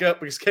get back up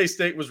because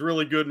K-State was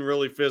really good and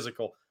really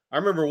physical. I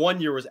remember one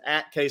year was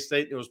at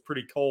K-State and it was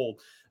pretty cold.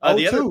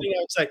 The other thing I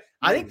would say,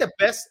 I think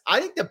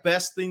the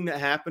best thing that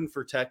happened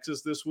for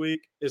Texas this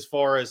week, as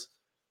far as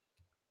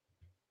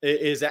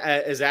is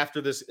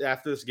after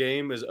this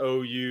game, is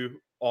OU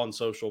on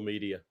social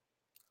media.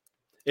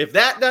 If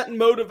that doesn't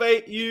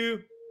motivate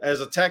you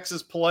as a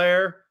Texas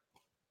player,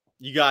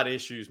 you got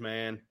issues,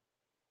 man.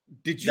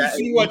 Did you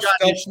see what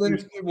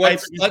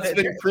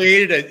Stutzman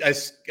created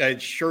a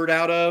shirt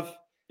out of?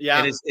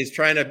 Yeah, and is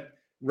trying to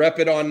rep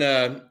it on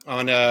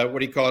what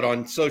do you call it,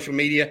 on social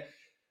media?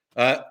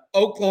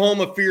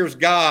 Oklahoma fears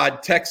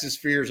God, Texas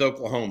fears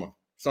Oklahoma,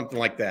 something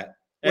like that.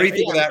 What do you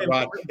think of that,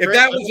 Rod? If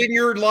that was in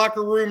your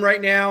locker room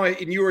right now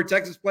and you were a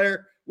Texas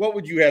player, what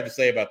would you have to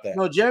say about that?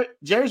 No,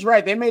 Jerry's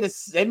right. They made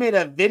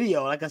a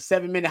video, like a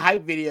 7-minute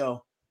hype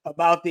video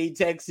about the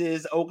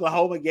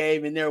Texas-Oklahoma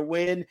game and their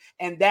win.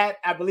 And that,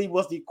 I believe,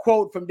 was the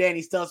quote from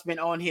Danny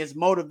Stutzman on his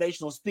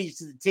motivational speech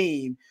to the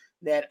team,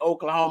 that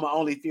Oklahoma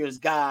only fears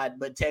God,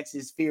 but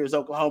Texas fears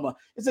Oklahoma.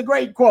 It's a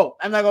great quote.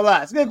 I'm not going to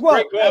lie. It's a good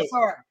quote. I'm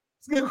sorry.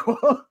 It's a good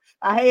quote.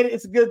 I hate it.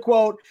 It's a good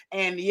quote.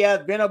 And yeah,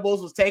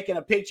 Venables was taking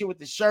a picture with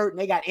the shirt, and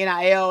they got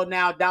NIL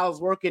now. Dallas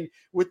working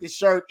with the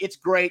shirt. It's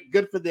great.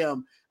 Good for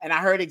them. And I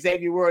heard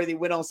Xavier Worthy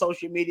went on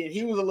social media, and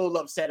he was a little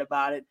upset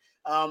about it.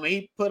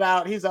 He put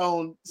out his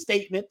own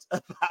statement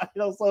about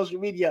it on social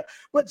media.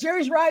 But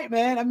Jerry's right,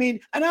 man. I mean,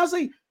 and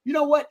honestly, you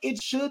know what?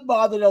 It should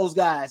bother those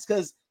guys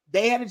because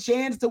they had a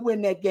chance to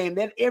win that game.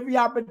 They had every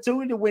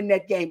opportunity to win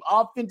that game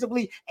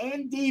offensively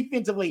and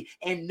defensively,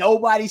 and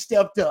nobody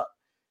stepped up.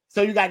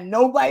 So you got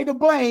nobody to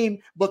blame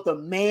but the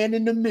man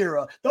in the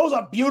mirror. Those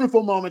are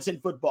beautiful moments in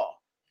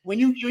football. When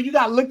you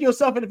got to look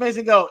yourself in the face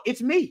and go,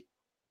 it's me.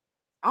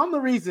 I'm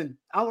the reason.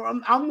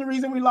 I'm the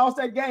reason we lost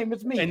that game.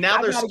 It's me. And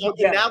now they're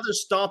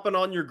stomping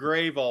on your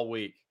grave all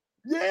week.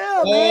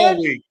 Yeah, man.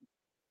 All week.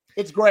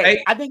 It's great.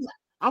 Hey, I think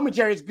I'm with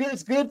Jerry. It's good.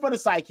 It's good for the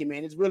psyche,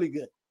 man. It's really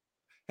good.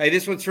 Hey,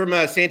 this one's from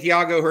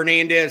Santiago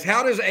Hernandez.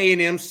 How does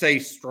A&M stay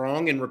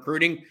strong in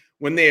recruiting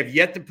when they have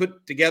yet to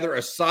put together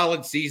a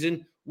solid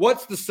season?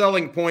 What's the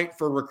selling point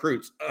for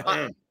recruits?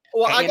 I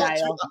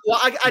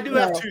do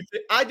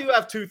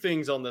have two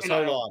things on this.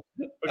 Hold on,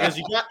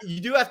 because you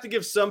do have to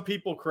give some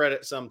people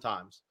credit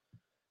sometimes.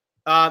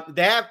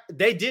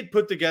 They did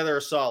put together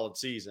a solid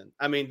season.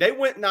 I mean, they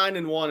went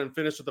 9-1 and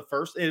finished with the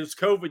first. It was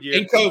COVID year.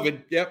 In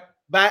COVID, yep.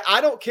 But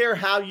I don't care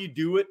how you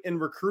do it in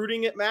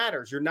recruiting. It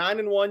matters. You're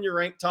 9-1. You're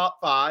ranked top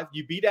 5.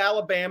 You beat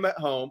Alabama at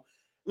home.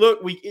 Look,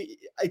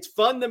 it's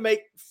fun to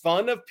make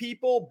fun of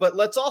people, but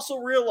let's also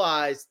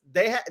realize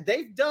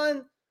they've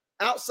done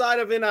outside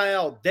of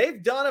NIL.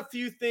 They've done a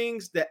few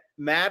things that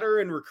matter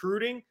in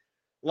recruiting.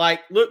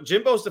 Like, look,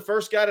 Jimbo's the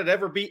first guy that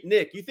ever beat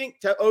Nick. You think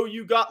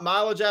OU got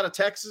mileage out of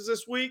Texas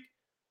this week?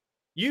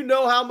 You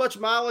know how much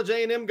mileage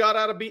A&M got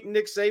out of beating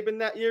Nick Saban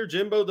that year?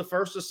 Jimbo, the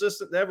first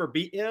assistant to ever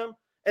beat him.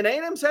 And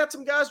A&M's had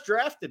some guys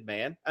drafted,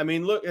 man. I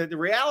mean, look, the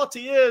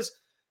reality is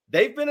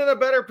they've been in a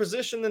better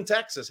position than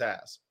Texas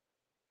has.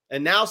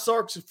 And now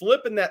Sark's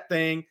flipping that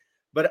thing.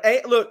 But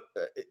look,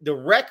 the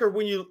record,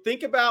 when you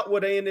think about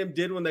what A&M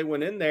did when they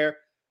went in there,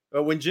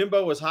 when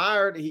Jimbo was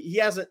hired, he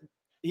hasn't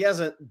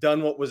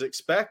done what was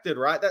expected,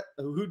 right? That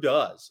who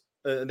does?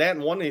 They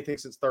hadn't won anything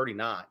since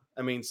 39.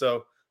 I mean,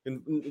 so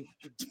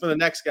for the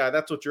next guy,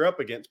 that's what you're up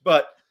against.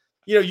 But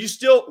you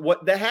still,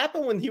 what that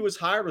happened when he was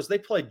hired was they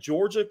played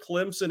Georgia,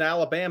 Clemson,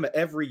 Alabama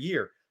every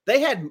year.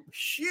 They had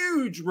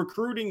huge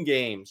recruiting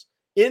games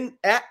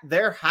at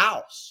their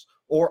house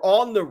or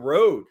on the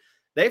road.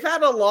 They've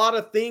had a lot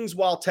of things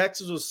while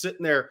Texas was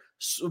sitting there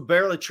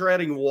barely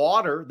treading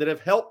water that have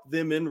helped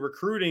them in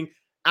recruiting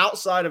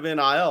outside of NIL.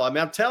 I mean,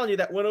 I'm telling you,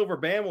 that win over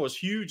Bama was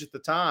huge at the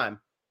time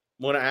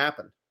when it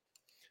happened.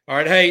 All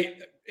right. Hey,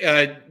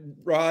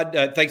 Rod,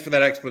 thanks for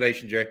that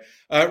explanation, Jerry.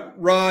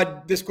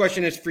 Rod, this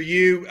question is for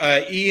you.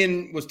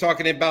 Ian was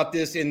talking about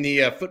this in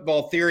the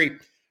football theory.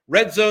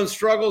 Red zone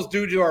struggles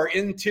due to our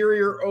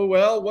interior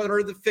OL. What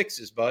are the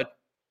fixes, bud?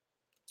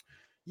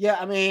 Yeah,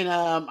 I mean,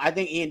 I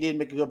think Ian did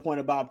make a good point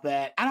about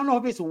that. I don't know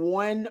if it's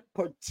one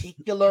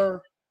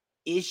particular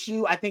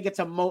issue. I think it's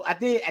I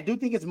do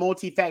think it's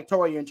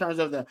multifactorial in terms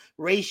of the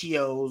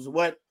ratios.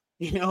 What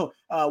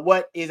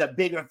is a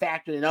bigger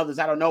factor than others?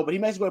 I don't know, but he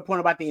makes a good point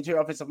about the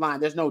interior offensive line.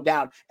 There's no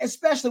doubt,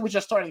 especially with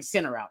your starting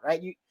center out,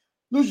 right? You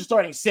lose your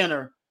starting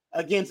center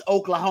against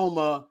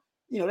Oklahoma.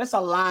 That's a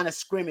line of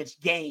scrimmage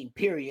game,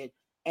 period.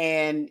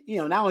 And,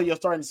 not only your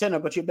starting center,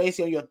 but you're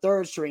basically on your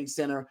third string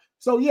center.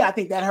 So, yeah, I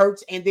think that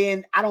hurts. And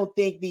then I don't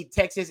think the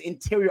Texas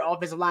interior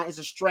offensive line is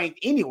a strength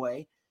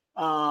anyway.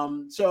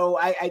 So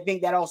I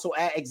think that also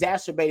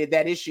exacerbated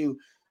that issue.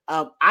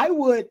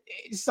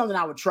 It's something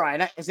I would try.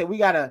 And I said, we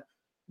gotta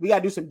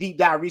do some deep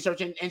dive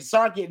research. And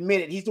Sark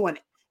admitted he's doing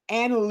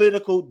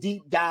analytical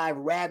deep dive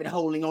rabbit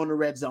holing on the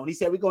red zone. He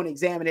said, we're going to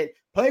examine it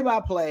play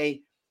by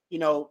play,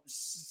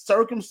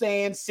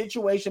 circumstance,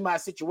 situation by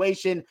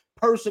situation,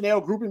 personnel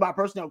grouping by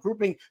personnel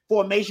grouping,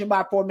 formation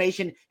by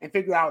formation, and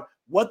figure out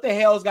what the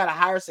hell's got a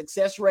higher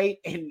success rate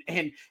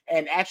and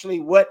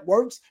actually what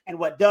works and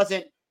what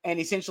doesn't. And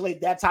essentially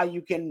that's how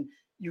you can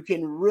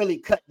really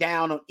cut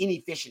down on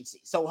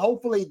inefficiency. So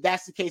hopefully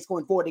that's the case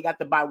going forward. They got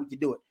the bye week to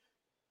do it.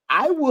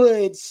 I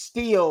would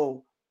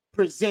still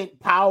present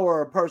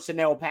power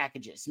personnel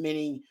packages,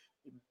 meaning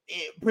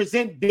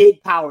present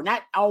big power,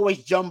 not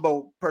always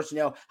jumbo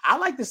personnel. I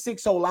like the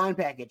 6-0 line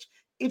package.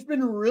 It's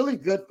been really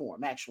good for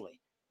him, actually.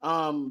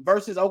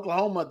 Versus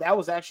Oklahoma, that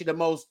was actually the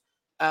most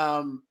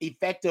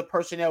effective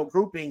personnel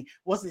grouping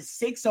was the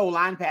 6-0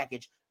 line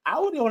package. I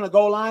would go on a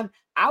goal line.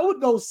 I would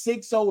go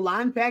 6-0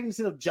 line package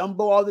instead of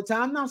jumbo all the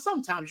time. Now,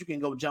 sometimes you can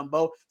go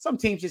jumbo. Some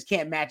teams just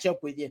can't match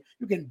up with you.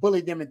 You can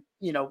bully them and,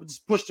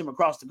 just push them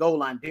across the goal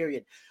line,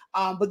 period.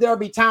 But there'll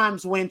be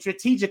times when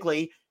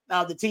strategically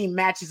the team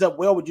matches up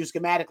well with you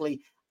schematically.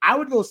 I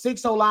would go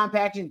 6-0 line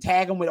package and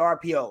tag them with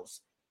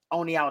RPOs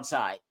on the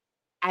outside.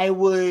 I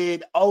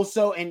would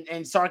also,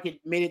 and Sark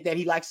admitted that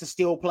he likes to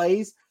steal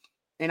plays,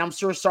 and I'm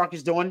sure Sark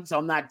is doing it, so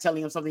I'm not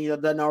telling him something he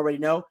doesn't already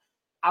know.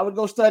 I would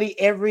go study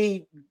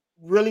every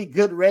really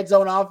good red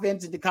zone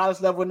offense at the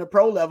college level and the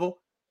pro level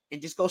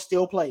and just go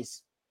steal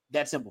plays.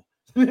 That simple.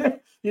 You know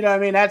what I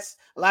mean? That's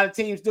a lot of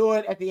teams do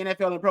it at the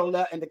NFL and pro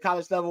level and the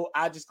college level.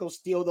 I just go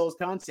steal those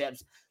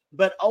concepts.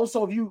 But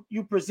also, if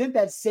you present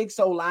that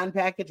 6-0 line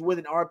package with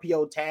an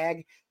RPO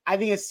tag, I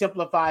think it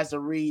simplifies the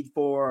read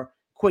for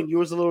Quinn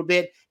Ewers a little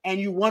bit. And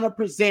you want to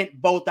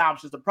present both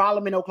options. The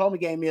problem in the Oklahoma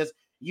game is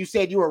you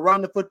said you were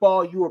running the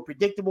football, you were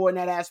predictable in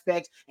that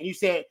aspect, and you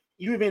said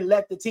you even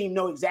let the team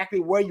know exactly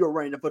where you're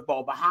running the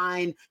football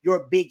behind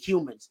your big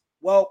humans.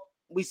 Well,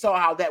 we saw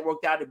how that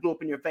worked out. It blew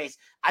up in your face.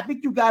 I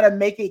think you got to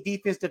make a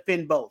defense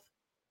defend both.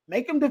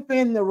 Make them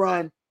defend the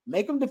run.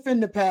 Make them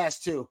defend the pass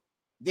too.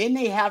 Then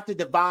they have to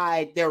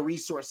divide their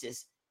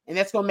resources, and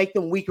that's going to make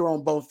them weaker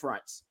on both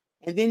fronts.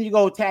 And then you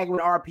go tag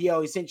with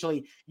RPO.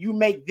 Essentially, you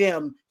make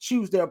them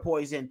choose their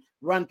poison,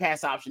 run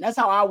pass option. That's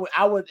how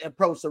I would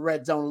approach the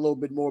red zone a little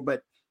bit more.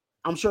 But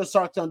I'm sure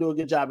Sark's going to do a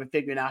good job in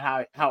figuring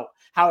out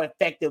how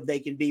effective they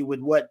can be with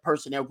what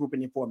personnel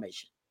grouping and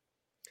formation.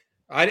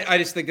 I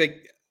just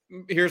think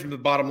here's the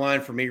bottom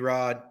line for me,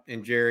 Rod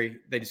and Jerry.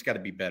 They just got to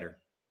be better.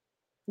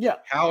 Yeah.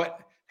 How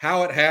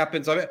it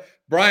happens. I mean,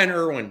 Brian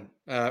Irwin,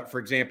 for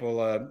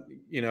example,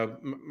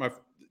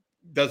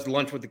 does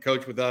lunch with the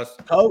coach with us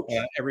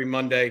every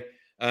Monday.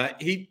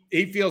 He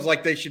feels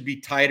like they should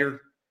be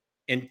tighter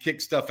and kick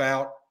stuff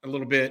out a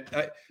little bit.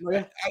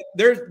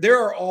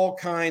 There are all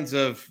kinds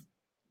of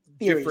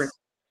different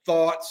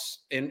thoughts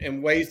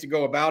and ways to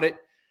go about it.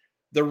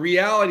 The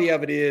reality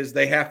of it is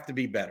they have to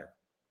be better.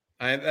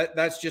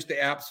 That's just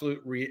the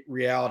absolute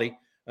reality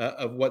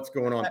of what's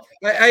going on.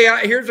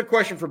 Hey, here's a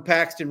question from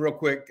Paxton real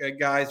quick,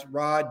 guys.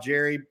 Rod,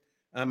 Jerry,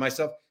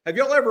 myself. Have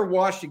y'all ever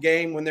watched a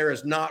game when there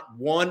is not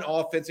one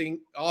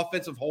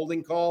offensive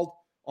holding called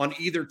on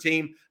either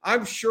team?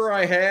 I'm sure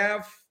I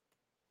have.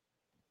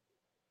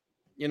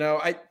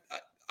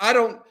 I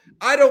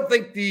don't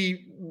think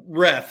the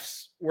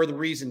refs were the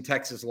reason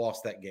Texas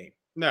lost that game.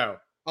 No.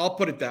 I'll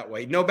put it that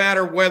way. No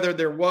matter whether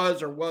there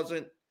was or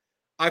wasn't,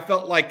 I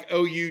felt like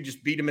OU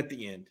just beat them at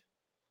the end.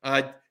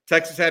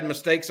 Texas had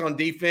mistakes on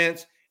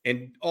defense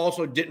and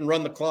also didn't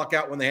run the clock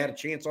out when they had a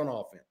chance on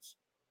offense.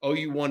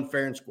 OU won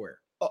fair and square.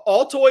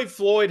 Altoid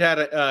Floyd had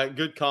a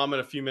good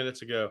comment a few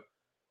minutes ago.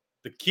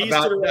 The keys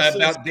about, to the rest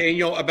about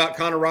Daniel, about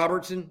Connor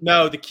Robertson?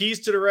 No, the keys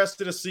to the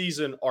rest of the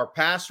season are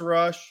pass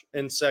rush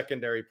and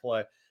secondary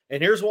play.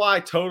 And here's why I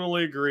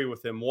totally agree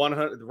with him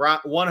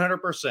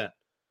 100%.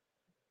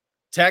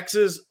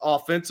 Texas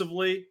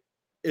offensively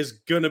is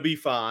going to be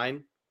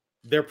fine.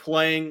 They're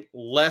playing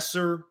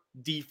lesser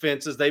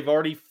defenses. They've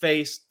already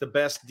faced the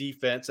best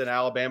defense in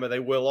Alabama. They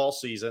will all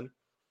season.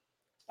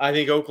 I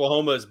think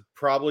Oklahoma is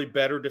probably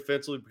better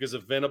defensively because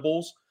of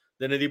Venables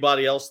than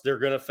anybody else they're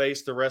going to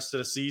face the rest of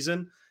the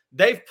season.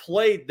 They've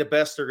played the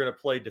best they're going to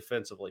play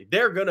defensively.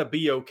 They're going to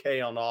be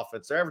okay on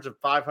offense. They're averaging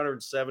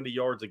 570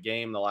 yards a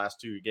game the last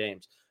 2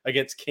 games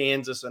against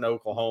Kansas and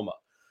Oklahoma.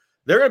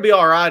 They're going to be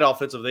all right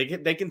offensively.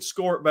 They can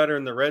score it better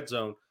in the red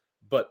zone.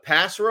 But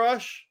pass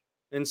rush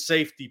and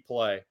safety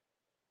play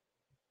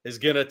is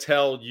going to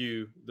tell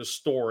you the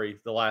story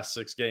the last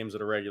 6 games of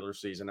the regular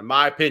season, in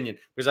my opinion,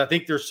 because I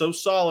think they're so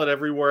solid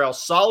everywhere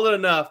else, solid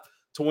enough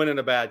to win in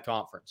a bad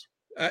conference.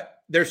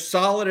 They're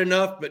solid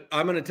enough, but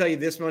I'm going to tell you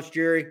this much,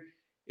 Jerry.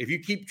 If you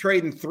keep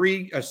trading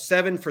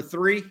 7 for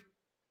 3,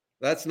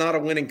 that's not a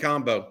winning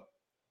combo.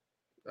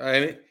 I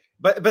mean,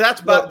 but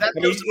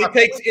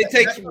it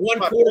takes one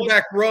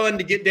quarterback run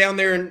to get down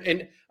there,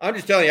 and I'm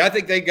just telling you, I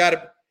think they got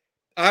it.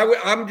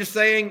 I'm just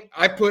saying,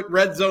 I put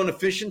red zone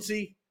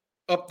efficiency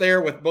up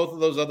there with both of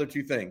those other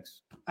 2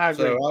 things. I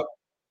agree. So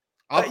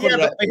I'll put it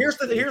up. But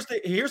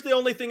here's the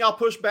only thing I'll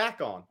push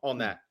back on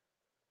that.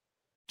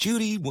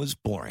 Judy was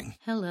boring.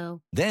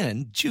 Hello.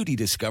 Then Judy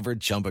discovered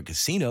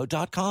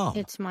ChumbaCasino.com.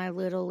 It's my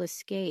little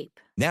escape.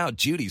 Now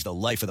Judy's the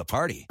life of the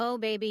party. Oh,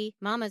 baby,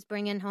 mama's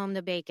bringing home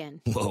the bacon.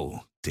 Whoa,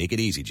 take it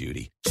easy,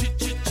 Judy.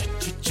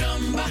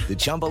 The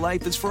Chumba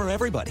life is for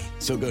everybody.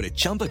 So go to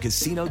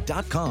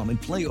ChumbaCasino.com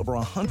and play over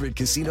 100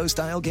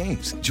 casino-style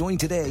games. Join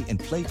today and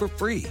play for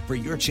free for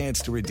your chance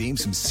to redeem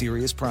some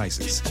serious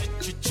prizes.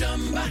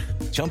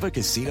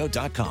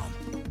 ChumbaCasino.com.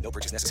 No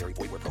purchase necessary.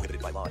 Void where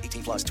prohibited by law.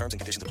 18+ terms and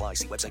conditions apply.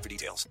 See website for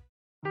details.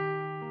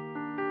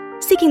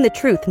 Seeking the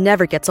truth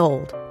never gets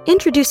old.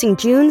 Introducing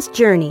June's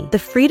Journey, the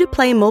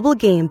free-to-play mobile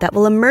game that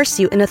will immerse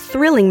you in a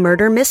thrilling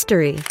murder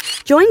mystery.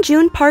 Join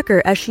June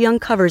Parker as she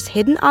uncovers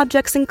hidden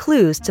objects and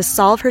clues to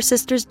solve her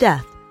sister's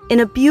death in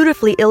a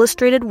beautifully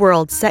illustrated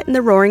world set in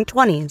the Roaring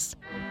 '20s.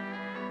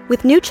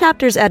 With new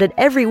chapters added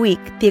every week,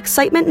 the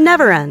excitement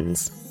never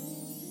ends.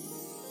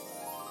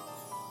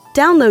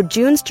 Download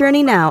June's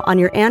Journey now on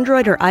your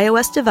Android or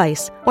iOS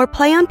device, or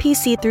play on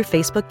PC through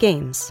Facebook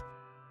Games.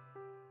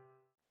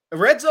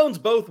 Red zone's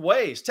both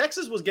ways.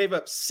 Texas gave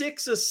up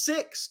 6 of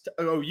 6 to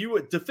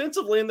OU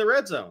defensively in the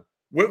red zone.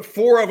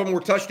 4 of them were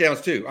touchdowns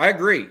too. I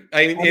agree.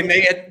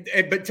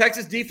 But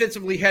Texas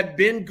defensively had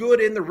been good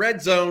in the red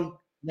zone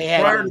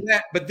prior to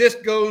that. But this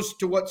goes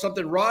to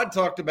something Rod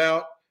talked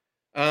about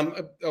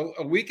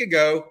a week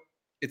ago.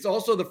 It's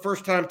also the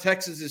first time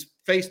Texas has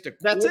faced a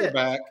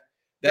quarterback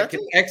that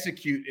can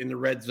execute in the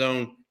red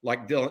zone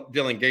like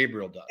Dylan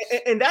Gabriel does.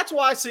 And that's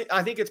why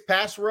I think it's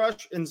pass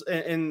rush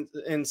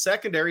and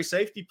secondary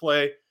safety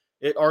play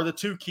are the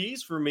 2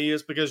 keys for me,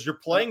 is because you're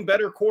playing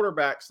better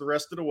quarterbacks the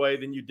rest of the way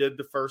than you did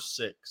the first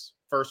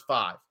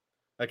 5.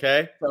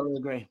 Okay? Totally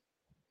agree.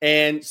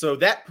 And so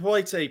that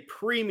places a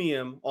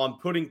premium on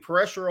putting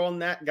pressure on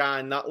that guy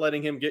and not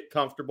letting him get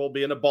comfortable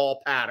being a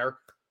ball patter.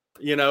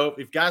 You know,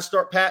 if guys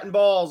start patting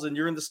balls and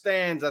you're in the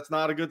stands, that's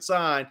not a good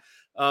sign.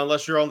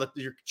 Unless you're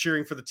you're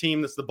cheering for the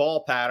team that's the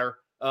ball patter.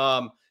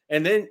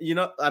 And then,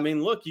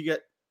 look, you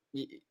get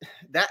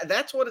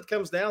that's what it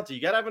comes down to.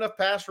 You got to have enough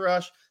pass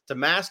rush to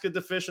mask a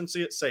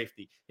deficiency at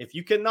safety. If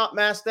you cannot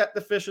mask that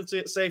deficiency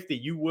at safety,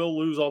 you will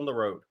lose on the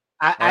road.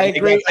 I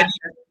agree.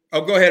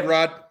 Go ahead,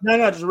 Rod. No,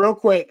 just real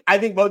quick. I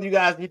think both of you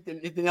guys hit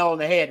the nail on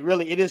the head.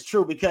 Really, it is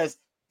true, because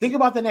think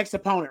about the next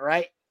opponent,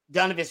 right?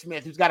 Donovan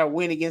Smith, who's got a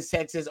win against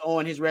Texas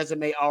on his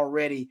resume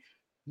already.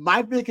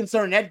 My big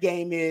concern in that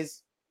game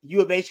is U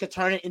of H could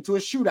turn it into a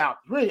shootout.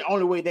 Really, the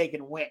only way they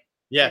can win.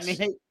 Yes.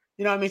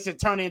 To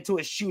turn it into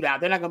a shootout.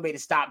 They're not going to be able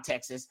to stop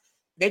Texas.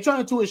 They turn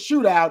it into a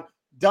shootout.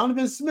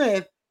 Donovan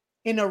Smith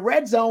in the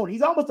red zone,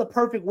 he's almost a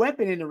perfect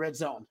weapon in the red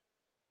zone,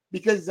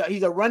 because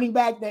he's a running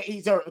back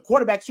he's a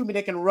quarterback,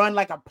 that can run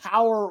like a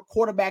power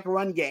quarterback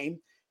run game.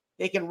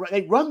 They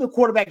run the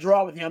quarterback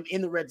draw with him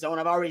in the red zone.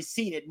 I've already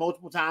seen it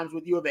multiple times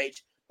with U of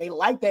H. They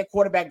like that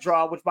quarterback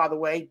draw, which, by the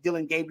way,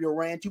 Dylan Gabriel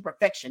ran to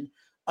perfection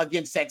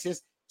against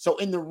Texas. So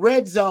in the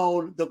red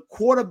zone, the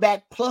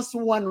quarterback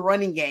 +1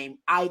 running game,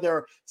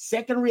 either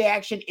second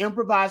reaction,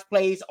 improvised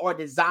plays, or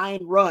design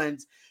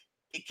runs,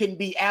 it can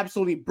be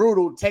absolutely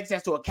brutal. Texas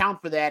has to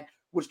account for that,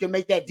 which can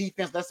make that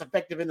defense less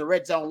effective in the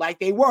red zone like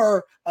they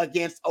were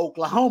against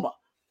Oklahoma.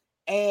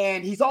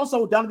 And he's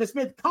also, Donovan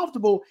Smith,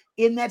 comfortable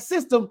in that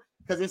system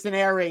because it's an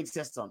air raid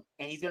system.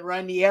 And he's been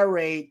running the air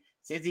raid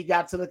since he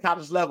got to the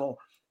college level.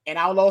 And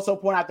I will also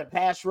point out the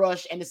pass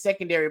rush and the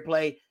secondary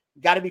play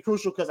got to be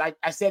crucial, because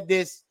I said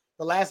this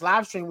the last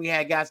live stream we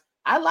had, guys.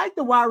 I like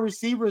the wide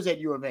receivers at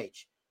U of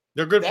H.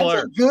 They're good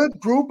players. That's a good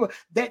group.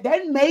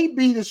 That may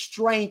be the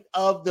strength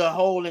of the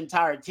whole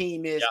entire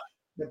team is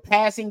the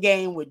passing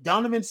game with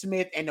Donovan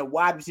Smith and the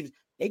wide receivers.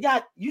 They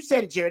got, you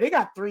said it, Jerry, they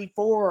got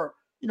 3-4,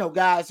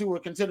 guys who were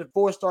considered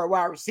 4-star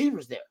wide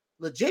receivers there.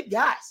 Legit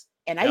guys.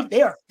 And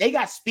they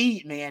got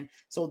speed, man.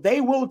 So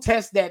they will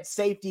test that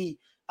safety,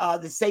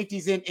 the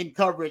safeties in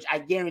coverage. I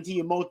guarantee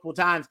you multiple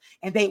times.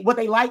 And what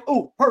they like,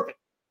 perfect.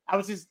 I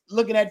was just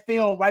looking at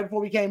film right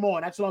before we came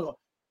on. That's long ago.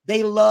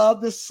 They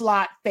love the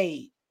slot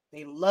fade.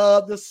 They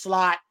love the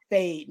slot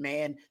fade,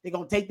 man. They're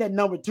going to take that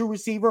number 2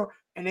 receiver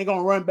and they're going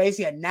to run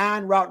basically a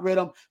 9-route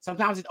rhythm.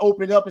 Sometimes it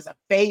opens up as a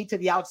fade to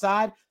the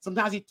outside.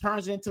 Sometimes he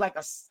turns it into like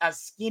a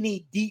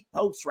skinny, deep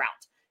post route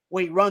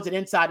where he runs it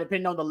inside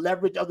depending on the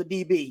leverage of the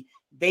DB.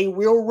 They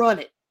will run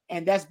it.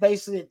 And that's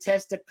basically a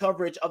test of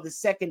coverage of the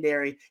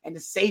secondary and the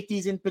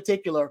safeties in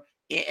particular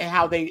and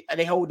how they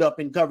hold up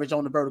in coverage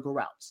on the vertical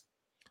routes.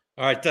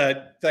 All right.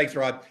 Thanks,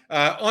 Rod.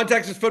 On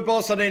Texas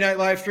Football, Sunday Night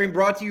Live Stream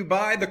brought to you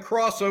by the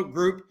Cross Oak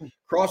Group.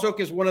 Cross Oak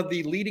is one of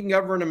the leading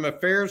government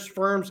affairs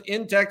firms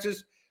in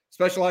Texas,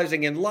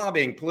 specializing in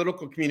lobbying,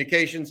 political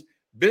communications,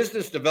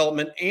 business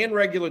development, and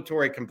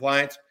regulatory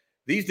compliance.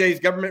 These days,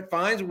 government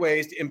finds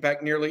ways to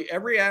impact nearly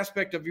every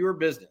aspect of your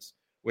business.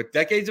 With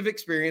decades of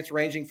experience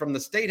ranging from the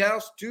State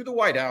House to the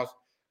White House,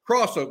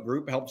 Cross Oak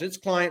Group helps its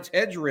clients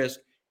hedge risk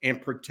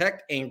and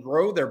protect and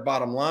grow their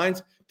bottom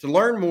lines. To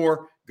learn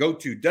more, go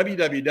to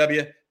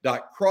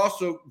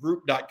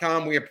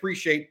www.crossoakgroup.com. We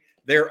appreciate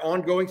their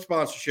ongoing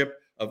sponsorship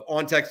of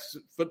On Texas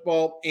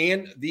Football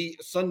and the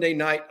Sunday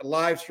Night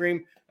Live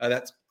Stream.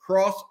 That's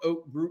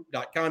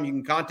crossoakgroup.com. You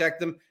can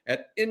contact them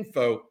at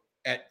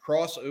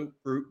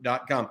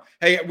info@crossoakgroup.com.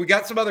 Hey, we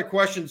got some other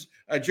questions.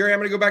 Jerry, I'm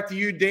going to go back to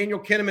you. Daniel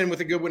Kinnaman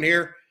with a good one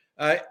here.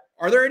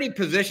 Are there any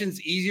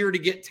positions easier to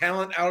get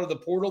talent out of the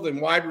portal than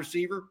wide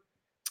receiver?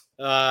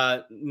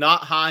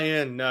 Not high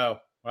end, no.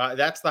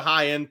 That's the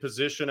high end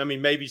position. I mean,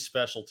 maybe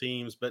special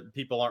teams, but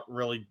people aren't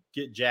really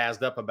get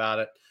jazzed up about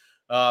it.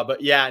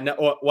 But yeah,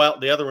 no, well,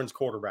 the other one's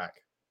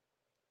quarterback.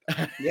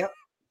 Yep.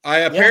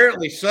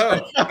 Apparently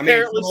so.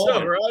 Apparently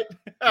so, right?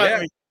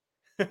 Yeah.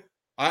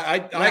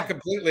 I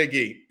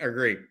completely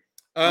agree.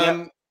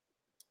 All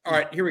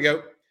right, here we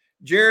go.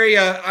 Jerry,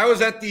 I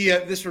was at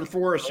this from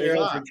Forrest.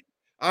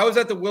 I was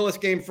at the Willis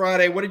game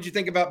Friday. What did you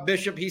think about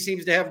Bishop? He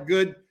seems to have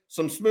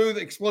some smooth,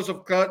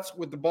 explosive cuts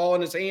with the ball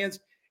in his hands.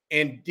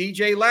 And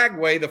DJ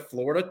Lagway, the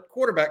Florida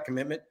quarterback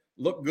commitment,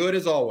 looked good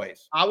as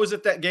always. I was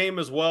at that game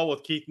as well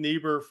with Keith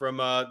Niebuhr from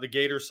the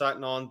Gators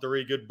sighting on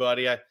 3, good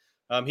buddy.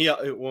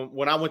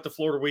 When I went to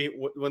Florida, we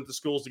went to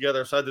schools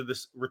together, so I did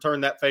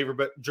return that favor.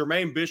 But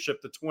Jermaine Bishop,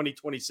 the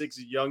 2026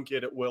 young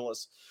kid at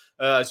Willis,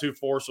 is who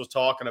Forrest was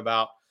talking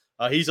about.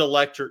 He's an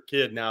electric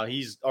kid now.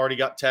 He's already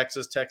got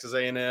Texas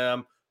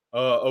A&M,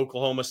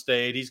 Oklahoma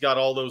State. He's got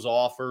all those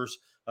offers.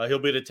 He'll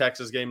be at a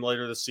Texas game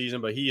later this season,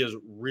 but he is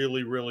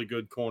really, really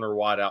good corner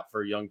wideout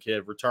for a young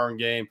kid. Return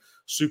game,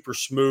 super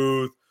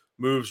smooth,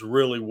 moves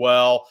really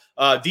well.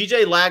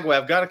 DJ Lagway,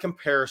 I've got a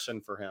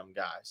comparison for him,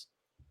 guys.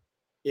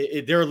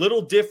 They're a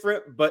little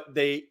different, but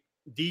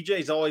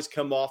DJ's always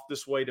come off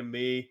this way to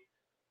me.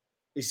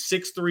 He's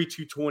 6'3",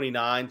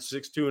 229,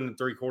 6'2 3/4,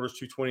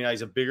 229.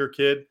 He's a bigger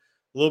kid. A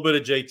little bit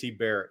of JT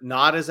Barrett.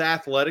 Not as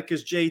athletic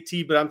as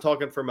JT, but I'm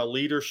talking from a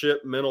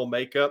leadership, mental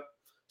makeup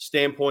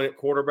standpoint at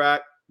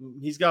quarterback.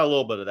 He's got a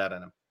little bit of that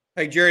in him.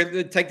 Hey,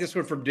 Jerry, take this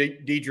one from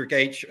Diedrich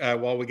H.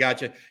 While we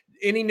got you.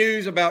 Any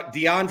news about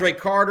DeAndre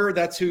Carter?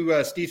 That's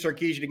who Steve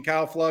Sarkisian and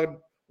Kyle Flood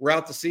were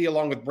out to see,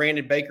 along with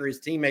Brandon Baker,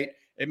 his teammate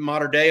at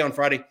Mater Dei on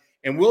Friday.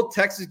 And will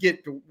Texas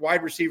get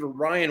wide receiver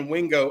Ryan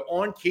Wingo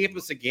on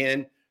campus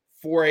again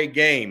for a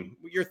game?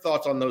 Your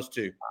thoughts on those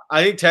two?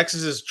 I think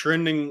Texas is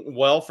trending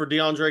well for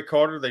DeAndre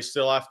Carter. They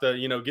still have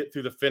to, get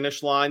through the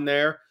finish line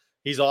there.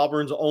 He's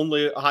Auburn's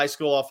only high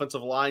school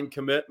offensive line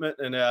commitment.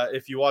 And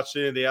if you watch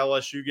any of the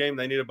LSU game,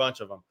 they need a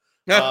bunch of them.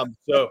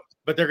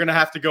 But they're going to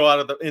have to go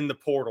out in the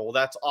portal.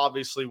 That's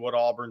obviously what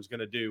Auburn's going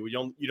to do.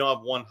 You don't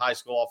have one high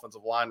school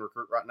offensive line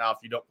recruit right now if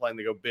you don't plan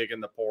to go big in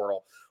the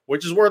portal,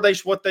 which is what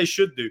they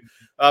should do.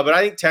 But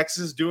I think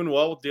Texas is doing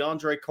well with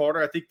DeAndre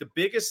Carter. I think the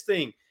biggest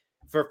thing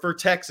for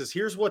Texas,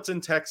 here's what's in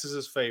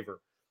Texas's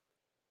favor.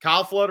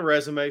 Kyle Flood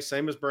resume,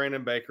 same as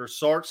Brandon Baker.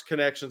 Sark's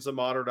connections to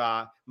Mater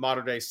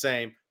Dei,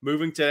 same.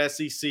 Moving to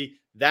SEC,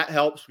 that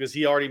helps because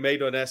he already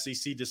made an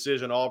SEC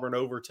decision, Auburn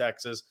over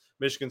Texas.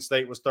 Michigan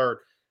State was third.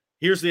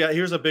 Here's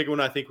a big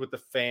one, I think, with the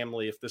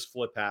family if this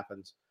flip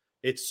happens.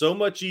 It's so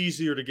much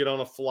easier to get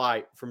on a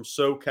flight from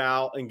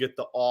SoCal and get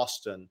to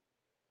Austin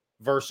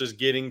versus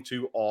getting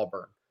to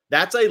Auburn.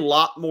 That's a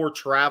lot more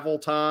travel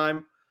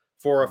time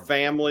for a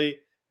family.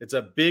 It's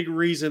a big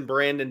reason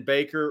Brandon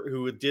Baker,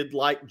 who did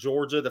like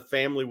Georgia, the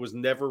family was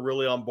never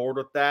really on board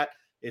with that.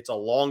 It's a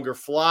longer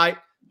flight,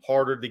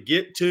 harder to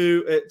get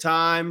to at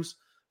times.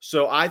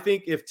 So I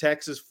think if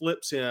Texas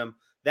flips him,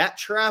 that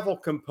travel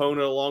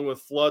component along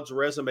with Flood's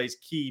resume is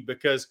key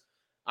because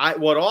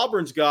what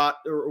Auburn's got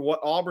or what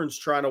Auburn's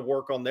trying to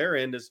work on their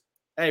end is,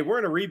 hey, we're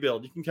in a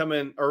rebuild. You can come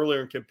in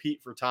earlier and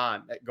compete for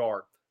time at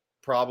guard.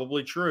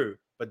 Probably true.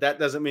 but that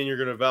doesn't mean you're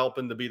going to develop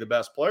him to be the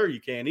best player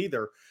you can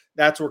either.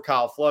 That's where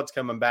Kyle Flood's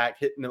coming back,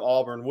 hitting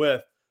Auburn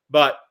with.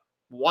 But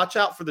watch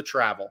out for the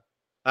travel.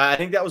 I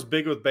think that was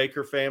big with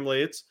Baker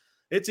family.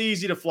 It's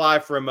easy to fly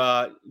from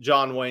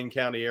John Wayne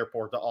County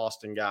Airport to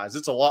Austin, guys.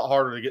 It's a lot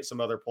harder to get some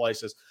other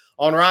places.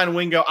 On Ryan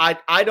Wingo,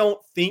 I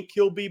don't think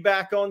he'll be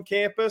back on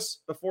campus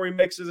before he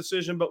makes a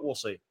decision, but we'll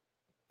see.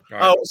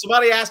 Right. Oh,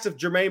 somebody asked if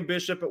Jermaine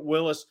Bishop at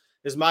Willis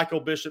is Michael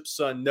Bishop's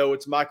son. No,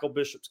 it's Michael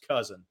Bishop's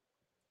cousin.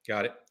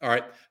 Got it. All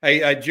right.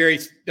 Hey, Jerry,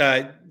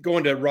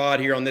 going to Rod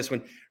here on this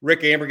one.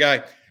 Rick Amber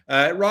guy.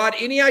 Rod,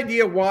 any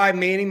idea why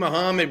Manny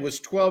Muhammad was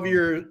 12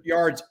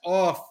 yards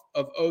off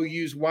of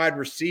OU's wide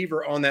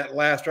receiver on that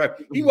last drive?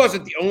 He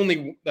wasn't the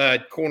only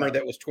corner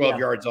that was 12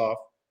 yards off.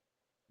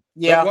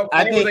 Yeah. What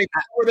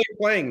were they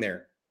playing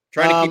there?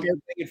 Trying to keep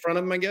everything in front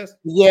of them, I guess?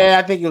 Yeah,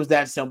 I think it was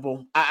that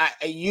simple. I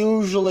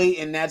usually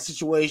in that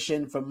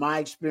situation, from my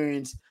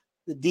experience,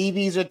 the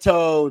DBs are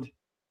told,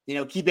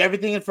 keep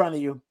everything in front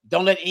of you.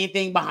 Don't let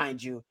anything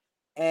behind you.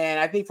 And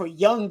I think for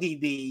young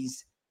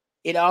DBs,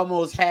 it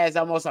almost has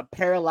a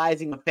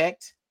paralyzing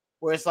effect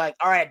where it's like,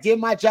 all right, I did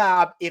my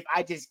job. If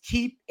I just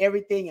keep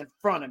everything in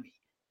front of me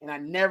and I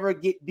never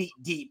get beat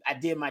deep, I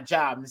did my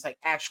job. And it's like,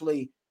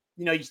 actually,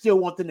 you still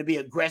want them to be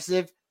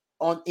aggressive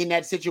in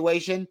that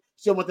situation.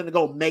 Still want them to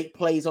go make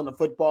plays on the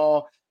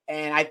football.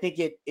 And I think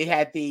it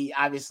had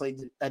obviously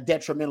a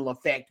detrimental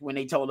effect when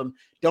they told them,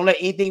 don't let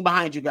anything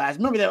behind you guys.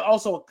 Remember, there's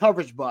also a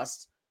coverage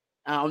bust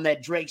on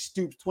that Drake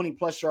Stoops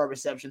 20-plus yard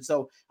reception.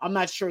 So I'm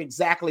not sure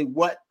exactly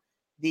what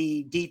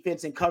the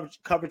defense and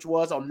coverage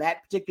was on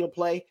that particular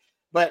play,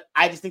 but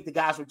I just think the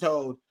guys were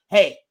told,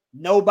 hey,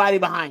 nobody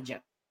behind you,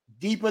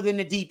 deeper than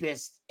the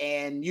deepest.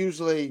 And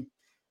usually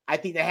I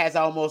think that has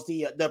almost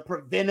the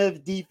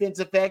preventive defense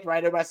effect,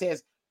 right? Everybody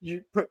says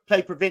you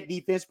play prevent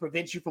defense,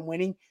 prevents you from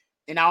winning.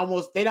 And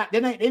they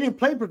didn't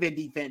play prevent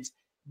defense,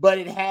 but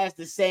it has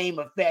the same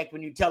effect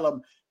when you tell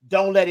them,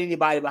 don't let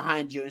anybody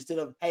behind you, instead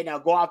of, hey, now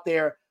go out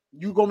there,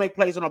 you go make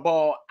plays on the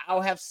ball.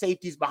 I'll have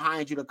safeties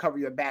behind you to cover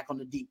your back on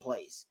the deep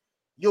plays.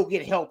 You'll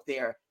get help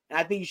there. And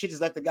I think you should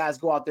just let the guys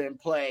go out there and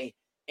play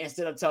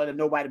instead of telling them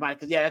nobody behind.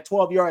 Because, that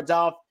 12 yards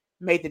off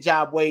made the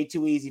job way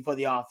too easy for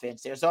the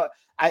offense there. So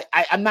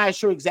I'm not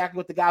sure exactly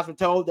what the guys were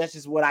told. That's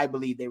just what I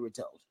believe they were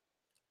told.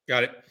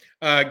 Got it.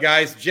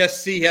 Guys,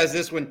 Jess C has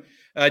this one.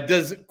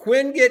 Does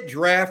Quinn get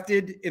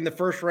drafted in the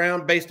first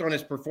round based on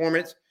his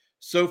performance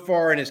so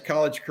far in his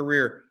college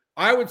career?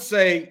 I would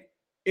say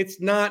it's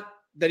not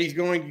that he's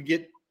going to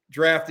get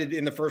drafted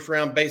in the first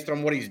round based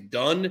on what he's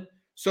done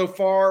so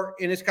far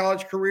in his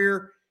college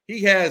career.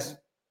 He has,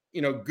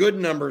 good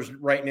numbers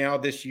right now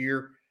this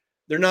year.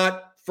 They're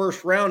not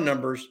first round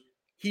numbers.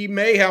 He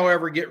may,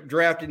 however, get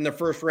drafted in the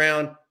first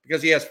round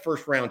because he has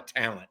first round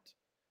talent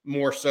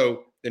more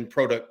so than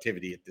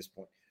productivity at this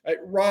point.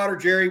 Rod or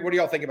Jerry, what do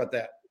y'all think about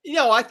that?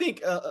 I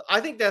think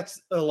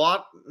that's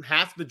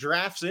half the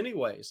drafts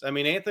anyways. I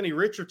mean, Anthony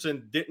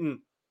Richardson didn't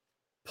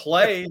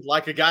play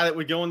like a guy that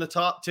would go in the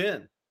top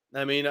 10.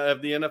 I mean,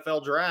 of the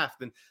NFL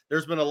draft. And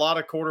there's been a lot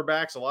of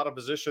quarterbacks, a lot of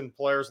position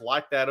players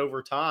like that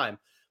over time.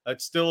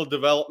 It's still a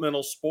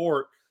developmental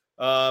sport.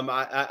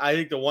 I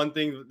think the one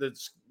thing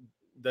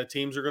the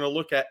teams are going to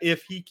look at,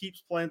 if he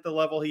keeps playing at the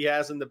level he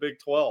has in the Big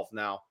 12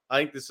 now, I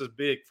think this is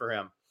big for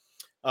him,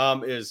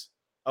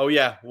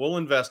 we'll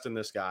invest in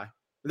this guy.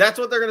 That's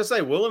what they're going to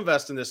say. We'll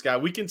invest in this guy.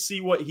 We can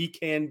see what he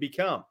can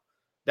become.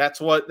 That's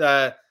what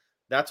a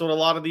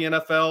lot of the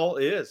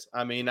NFL is.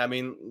 I mean,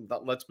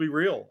 let's be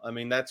real. I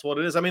mean, that's what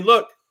it is. I mean,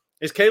 look,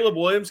 is Caleb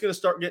Williams going to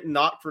start getting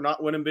knocked for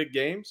not winning big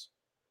games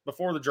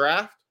before the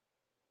draft?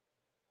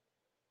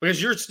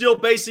 Because you're still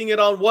basing it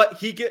on what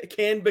he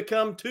can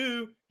become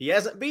too. He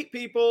hasn't beat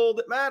people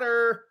that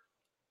matter.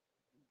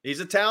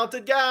 He's a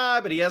talented guy,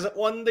 but he hasn't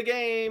won the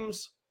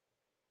games.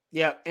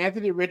 Yeah,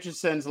 Anthony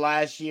Richardson's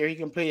last year, he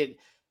completed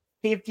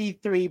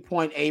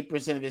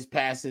 53.8% of his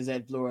passes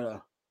at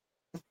Florida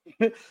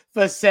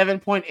for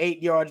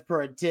 7.8 yards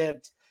per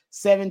attempt,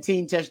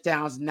 17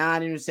 touchdowns,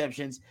 9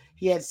 interceptions.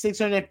 He had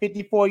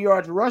 654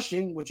 yards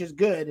rushing, which is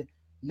good,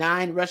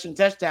 9 rushing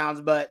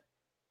touchdowns, but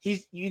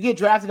you get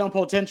drafted on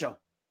potential.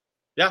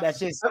 Yeah, that's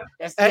the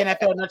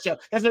NFL nutshell.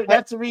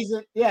 That's the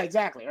reason. Yeah,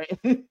 exactly.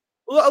 Right.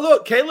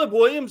 Look, Caleb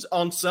Williams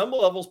on some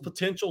levels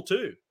potential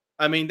too.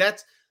 I mean,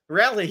 that's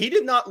reality. He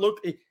did not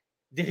look.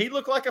 Did he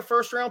look like a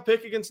first-round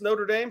pick against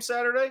Notre Dame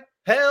Saturday?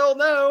 Hell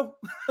no.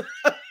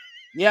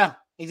 Yeah,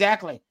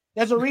 exactly.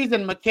 There's a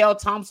reason Mikael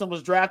Thompson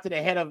was drafted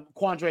ahead of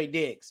Quandre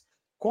Diggs.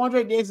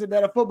 Quandre Diggs is a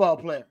better football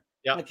player.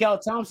 Yeah. Mikael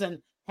Thompson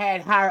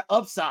had higher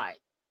upside.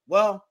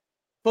 Well,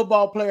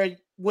 football player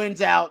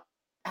wins out.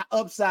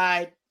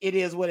 Upside, it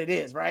is what it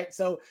is, right?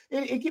 So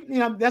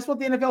that's what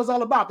the NFL is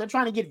all about. They're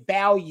trying to get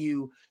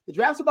value. The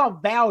draft's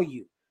about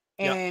value.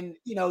 And,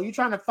 you're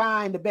trying to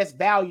find the best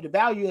value. The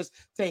value is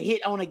to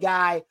hit on a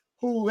guy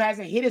who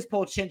hasn't hit his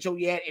potential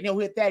yet, and he'll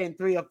hit that in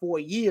 3 or 4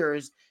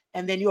 years,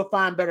 and then you'll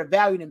find better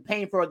value than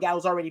paying for a guy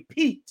who's already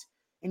peaked,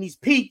 and he's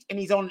peaked, and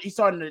he's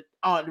starting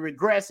to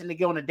regress and to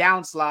go on a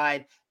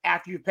downslide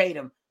after you paid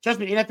him. Trust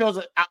me, the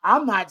NFL's.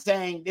 I'm not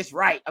saying this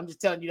right. I'm just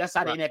telling you that's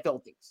how the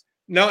NFL thinks.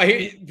 No,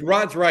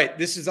 Rod's right.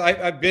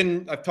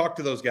 I've talked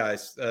to those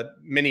guys,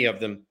 many of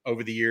them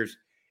over the years,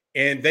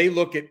 and they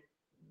look at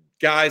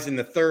guys in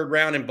the third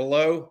round and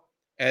below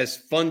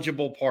as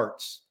fungible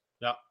parts.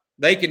 Yeah.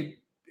 They can,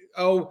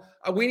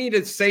 we need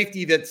a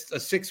safety that's a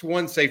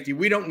 6'1" safety.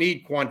 We don't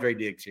need Quandre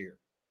Diggs here.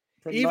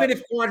 Even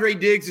if Quandre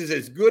Diggs is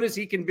as good as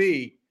he can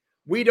be,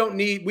 we've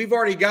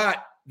already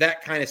got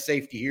that kind of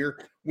safety here.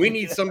 We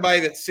need somebody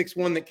that's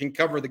 6'1" that can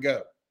cover the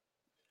go.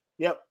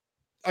 Yep.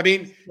 I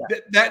mean,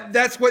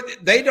 that's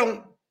what they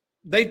don't.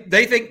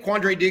 They think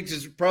Quandre Diggs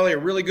is probably a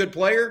really good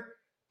player,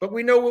 but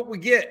we know what we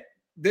get.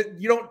 That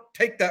you don't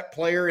take that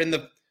player in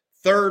the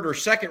third or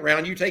second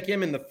round. You take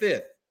him in the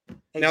fifth.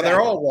 Exactly. Now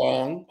they're all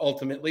wrong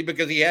ultimately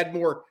because he had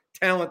more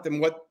talent than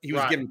what he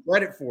was given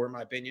credit for, in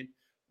my opinion.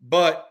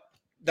 But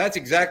that's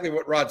exactly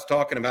what Rod's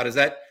talking about. Is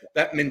that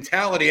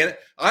mentality? And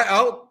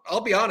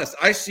I'll be honest.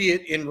 I see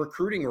it in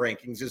recruiting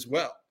rankings as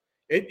well.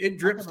 It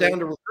drips down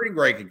to recruiting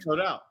rankings. No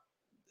doubt.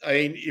 I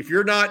mean, if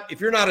you're not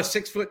a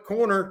 6 foot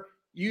corner,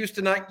 you're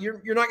not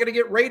going to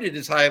get rated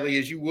as highly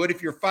as you would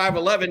if you're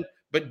 5'11",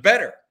 but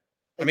better.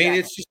 I mean,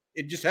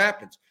 it just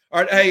happens.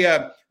 All right,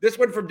 hey, this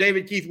one from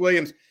David Keith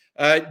Williams.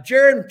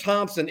 Jaron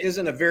Thompson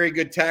isn't a very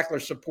good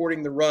tackler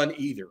supporting the run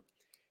either.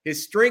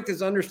 His strength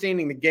is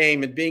understanding the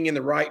game and being in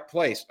the right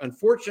place.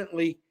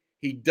 Unfortunately,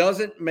 he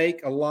doesn't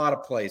make a lot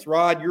of plays.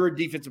 Rod, you're a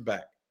defensive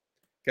back,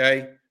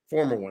 okay?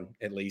 Former one,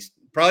 at least.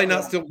 Probably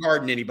not still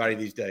guarding anybody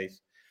these days.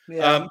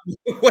 Yeah.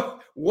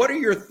 What are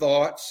your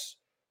thoughts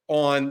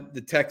on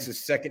the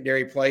Texas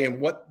secondary play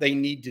and what they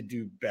need to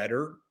do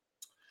better?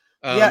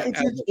 Right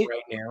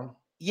now.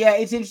 Yeah,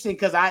 it's interesting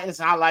because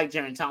I like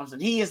Jaron Thompson.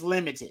 He is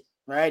limited,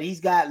 right? He's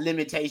got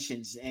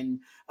limitations, and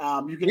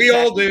you can. We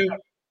all do.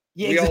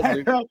 Yeah,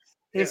 exactly. All do.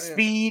 His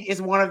speed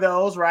is one of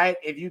those, right?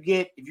 If you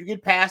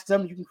get past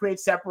him, you can create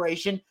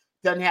separation.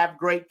 Doesn't have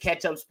great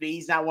catch up speed.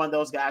 He's not one of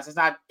those guys.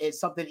 It's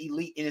something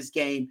elite in his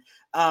game.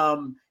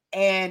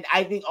 And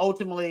I think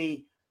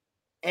ultimately,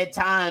 at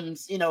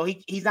times,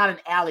 he's not an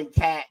alley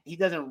cat. He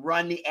doesn't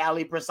run the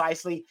alley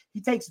precisely.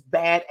 He takes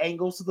bad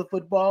angles to the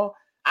football.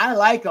 I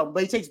like him,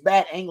 but he takes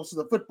bad angles to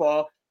the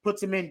football,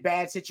 puts him in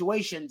bad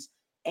situations.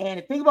 And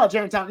the thing about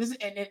Jaron Thompson,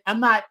 and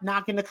I'm not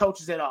knocking the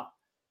coaches at all,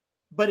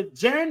 but if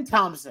Jaron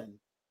Thompson,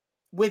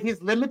 with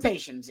his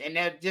limitations, and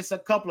there's just a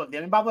couple of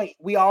them, and by the way,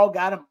 we all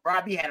got him.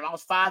 Robbie had him. I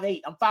was 5'8".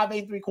 I'm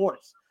 5'8" 3/4.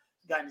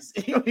 Goodness,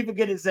 for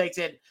goodness sake,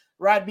 said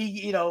Rod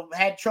B,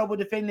 had trouble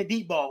defending the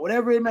deep ball,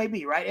 whatever it may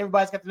be, right?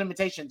 Everybody's got the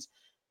limitations.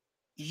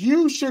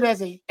 You should,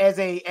 as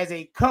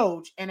a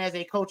coach and as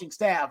a coaching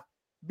staff,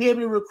 be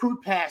able to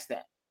recruit past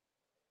that.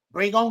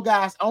 Bring on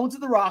guys onto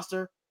the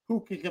roster who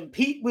can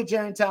compete with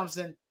Jaron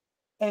Thompson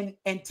and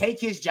take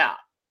his job.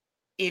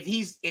 If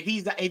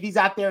he's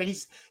out there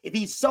and if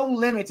he's so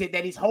limited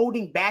that he's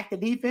holding back the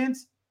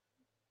defense,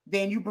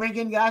 then you bring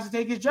in guys to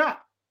take his job.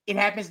 It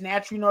happens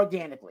naturally and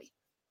organically.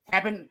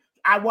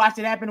 I watched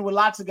it happen with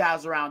lots of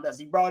guys around us.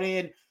 He brought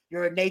in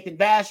your Nathan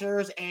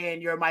Bashers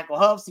and your Michael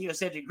Huffs and your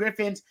Cedric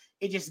Griffins.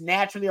 It just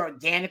naturally,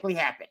 organically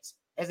happens.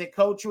 As a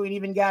coach, you ain't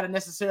even got to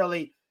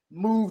necessarily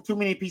move too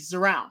many pieces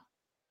around.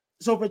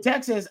 So for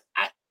Texas,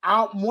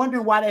 I'm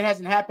wondering why that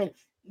hasn't happened.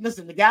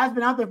 Listen, the guy's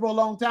been out there for a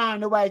long time.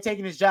 Nobody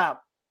taking his job.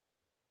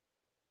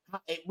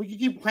 We can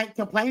keep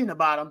complaining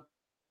about him.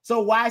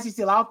 So why is he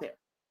still out there?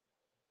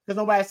 Because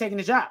nobody's taking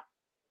his job.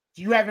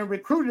 You haven't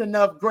recruited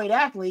enough great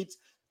athletes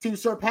to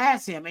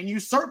surpass him and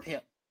usurp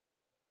him.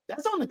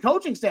 That's on the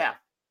coaching staff.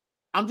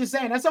 I'm just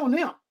saying that's on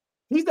them.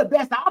 He's the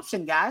best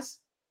option, guys.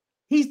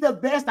 He's the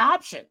best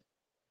option.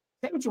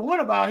 Say what you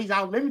want about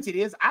how limited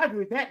he is. I agree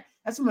with that.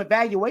 That's from an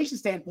evaluation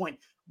standpoint.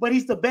 But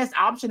he's the best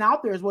option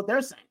out there is what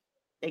they're saying.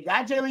 They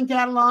got Jalen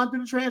Catalon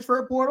through the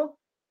transfer portal.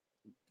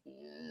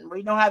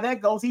 We know how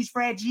that goes. He's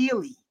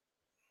fragile.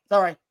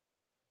 Sorry.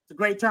 It's a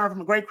great term from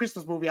a great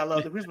Christmas movie. I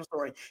love the Christmas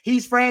Story.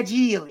 He's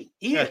fragile.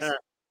 He is.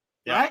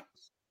 Yeah. Right?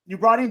 You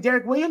brought in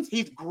Derek Williams.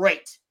 He's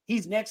great.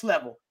 He's next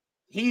level.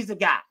 He's the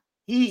guy.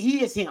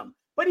 He is him.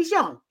 But he's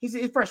young. He's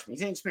a freshman.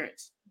 He's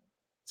inexperienced.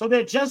 So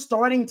they're just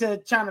starting to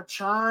try to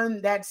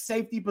churn that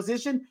safety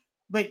position.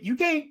 But you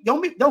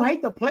don't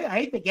hate the player.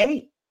 Hate the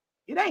game.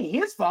 It ain't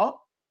his fault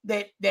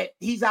that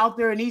he's out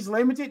there and he's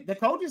limited. The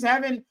coaches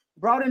haven't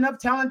brought enough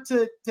talent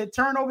to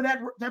turn over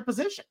that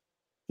position.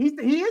 He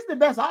is the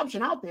best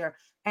option out there.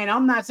 And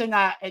I'm not saying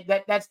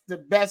that's the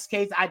best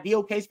case,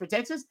 ideal case for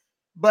Texas,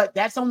 but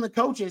that's on the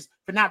coaches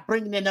for not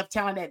bringing enough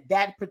talent at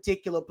that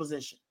particular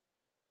position.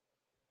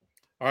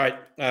 All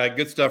right.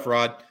 Good stuff,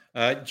 Rod.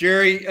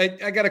 Jerry,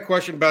 I got a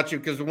question about you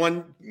because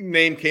one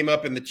name came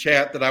up in the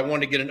chat that I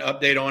want to get an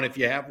update on if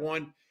you have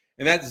one,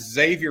 and that's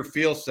Xavier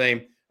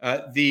Fieldstame,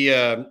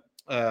 the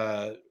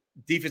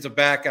defensive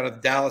back out of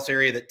the Dallas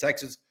area that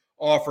Texas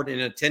offered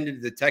and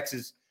attended the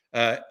Texas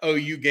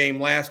OU game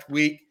last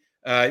week.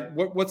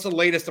 What's the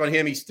latest on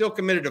him? He's still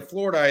committed to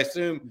Florida, I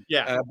assume.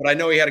 Yeah. But I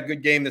know he had a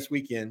good game this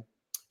weekend.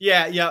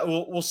 Yeah.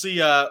 We'll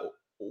see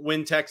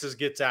when Texas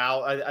gets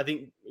out. I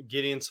think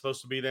Gideon's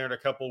supposed to be there in a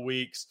couple of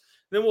weeks.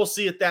 Then we'll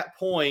see at that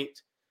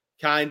point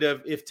kind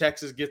of if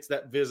Texas gets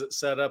that visit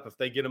set up, if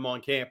they get him on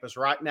campus.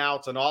 Right now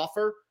it's an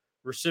offer,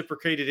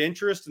 reciprocated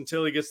interest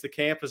until he gets to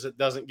campus. It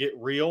doesn't get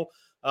real.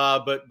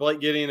 But Blake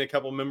Gideon and a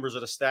couple members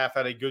of the staff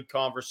had a good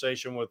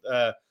conversation with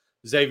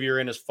Xavier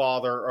and his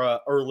father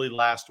early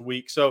last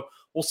week. So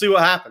we'll see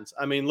what happens.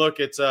 I mean, look,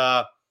 it's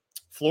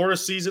Florida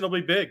season will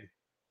be big.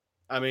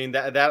 I mean,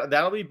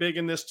 that'll be big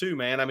in this too,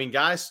 man. I mean,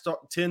 guys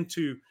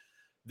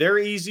they're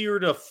easier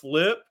to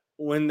flip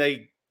when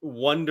they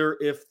wonder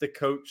if the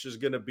coach is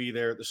going to be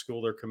there at the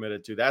school they're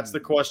committed to. That's the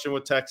question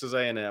with Texas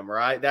A&M,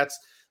 right?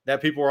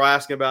 That people are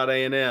asking about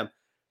A&M.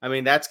 I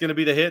mean, that's going to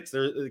be the hits.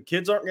 The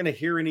kids aren't going to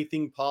hear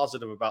anything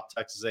positive about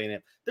Texas A&M.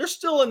 There's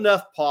still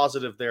enough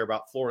positive there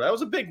about Florida. That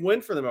was a big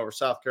win for them over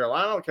South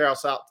Carolina. I don't care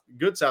how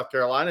good South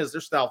Carolina is.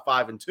 They're still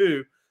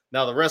 5-2.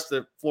 Now, the rest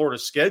of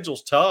Florida's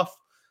schedule's tough,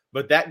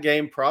 but that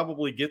game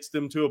probably gets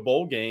them to a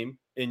bowl game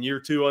in year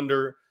 2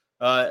 under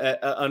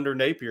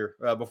Napier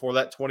before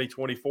that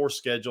 2024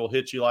 schedule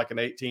hits you like an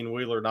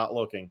 18-wheeler not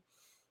looking.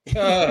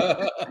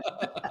 Hey,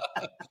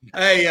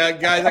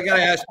 guys, I got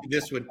to ask you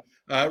this one.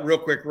 Real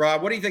quick,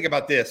 Rob, what do you think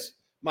about this?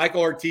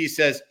 Michael Ortiz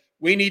says,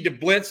 we need to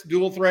blitz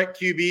dual threat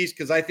QBs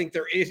because I think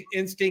their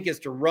instinct is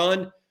to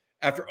run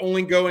after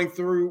only going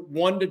through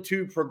 1 to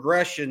 2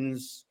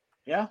 progressions.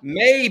 Yeah.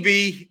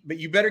 Maybe, but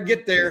you better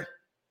get there.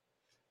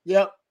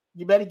 Yep.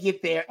 You better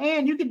get there.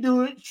 And you can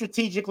do it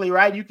strategically,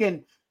 right? You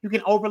can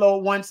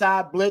overload one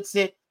side, blitz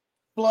it,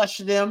 flush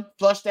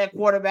that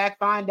quarterback,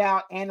 find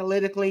out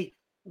analytically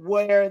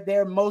where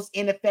they're most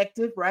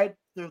ineffective, right?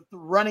 They're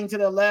running to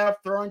the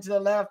left, throwing to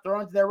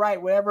the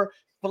right, wherever,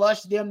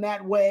 flush them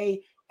that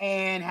way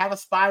and have a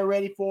spy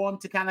ready for them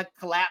to kind of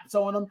collapse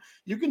on them.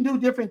 You can do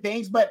different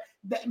things, but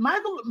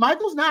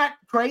Michael's not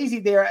crazy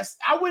there.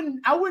 I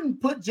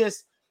wouldn't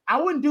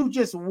do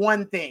just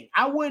one thing.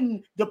 I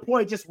wouldn't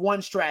deploy just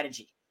one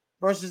strategy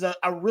versus a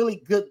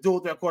really good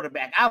dual threat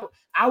quarterback.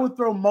 I would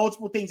throw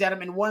multiple things at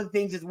him, and one of the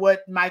things is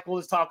what Michael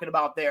is talking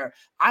about there.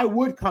 I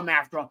would come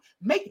after him.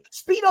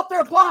 Speed up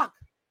their clock.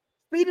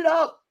 Speed it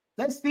up.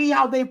 Let's see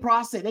how they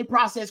process. They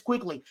process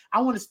quickly. I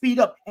want to speed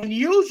up. And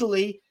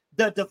usually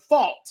the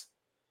default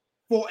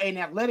for an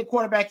athletic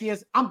quarterback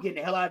is, I'm getting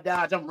the hell out of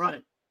Dodge. I'm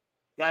running.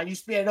 You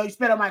sped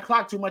on my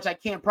clock too much. I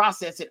can't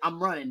process it.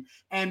 I'm running.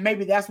 And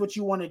maybe that's what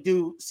you want to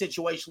do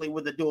situationally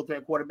with a dual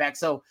threat quarterback.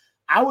 So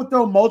I would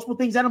throw multiple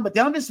things at him. But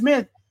Donovan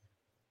Smith,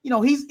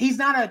 he's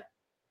not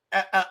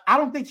I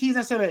don't think he's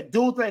necessarily a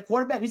dual threat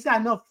quarterback. He's got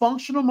enough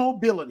functional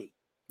mobility.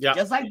 Yeah.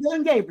 Just like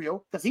Dylan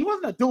Gabriel, because he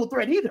wasn't a dual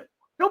threat either.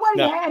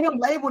 Nobody had him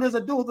labeled as a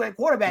dual threat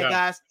quarterback,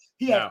 guys.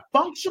 He had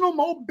functional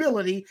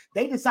mobility.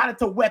 They decided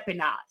to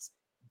weaponize.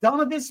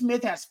 Donovan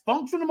Smith has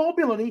functional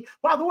mobility.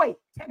 By the way,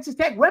 Texas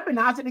Tech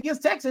weaponized it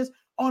against Texas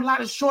on a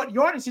lot of short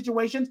yardage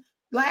situations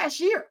last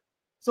year.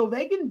 So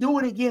they can do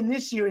it again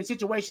this year in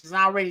situations,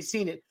 and I already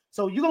seen it.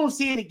 So you're going to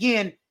see it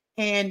again.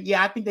 And,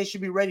 I think they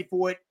should be ready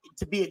for it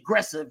to be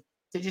aggressive,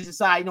 to just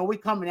decide, we're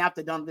coming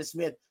after Donovan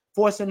Smith,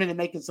 force him into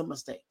making some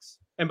mistakes.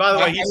 And by the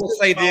way, I will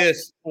say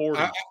this.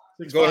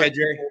 Go ahead,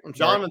 Jerry.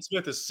 Donovan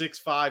Smith is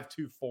 6'5",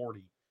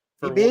 240.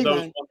 For those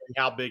wondering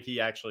how big he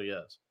actually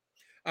is.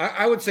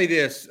 I would say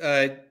this.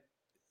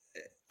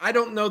 I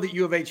don't know that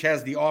U of H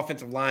has the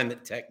offensive line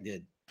that Tech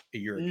did a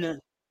year ago. No.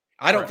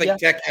 I don't think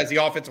Tech has the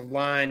offensive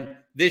line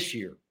this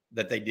year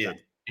that they did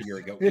a year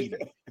ago either.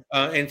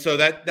 And so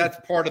that's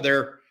part of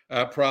their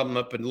problem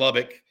up in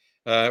Lubbock,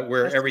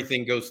 where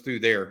everything goes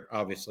through there,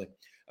 obviously.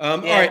 All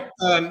right.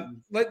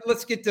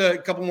 Let's get to a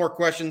couple more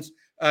questions.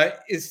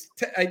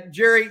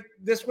 Jerry,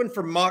 this one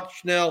from Mock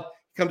Schnell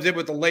comes in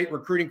with a late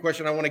recruiting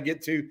question I want to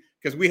get to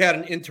because we had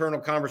an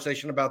internal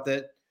conversation about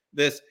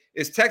this.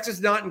 Is Texas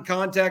not in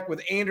contact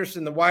with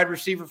Anderson, the wide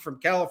receiver from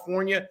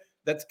California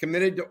that's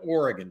committed to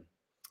Oregon?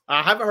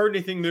 I haven't heard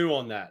anything new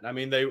on that. I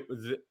mean,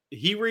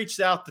 he reached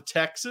out to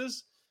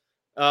Texas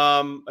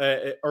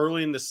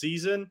early in the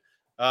season,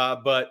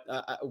 but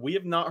we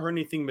have not heard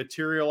anything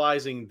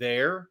materializing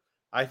there.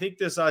 I think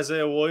this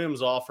Isaiah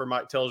Williams offer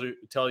might tell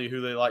you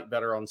who they like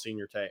better on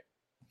senior tape.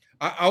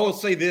 I will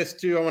say this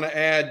too. I want to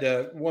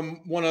add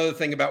one other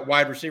thing about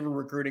wide receiver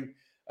recruiting.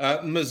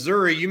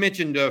 Missouri, you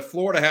mentioned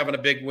Florida having a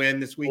big win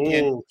this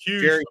weekend. Oh,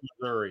 huge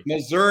Missouri.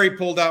 Missouri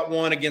pulled out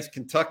one against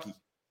Kentucky.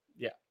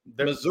 Yeah,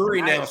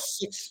 Missouri now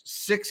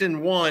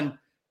 6-1,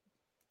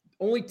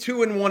 only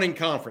 2-1 in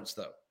conference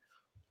though.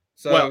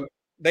 So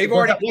they've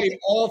already played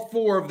all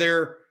four of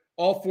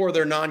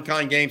their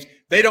non-con games.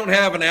 They don't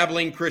have an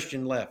Abilene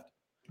Christian left.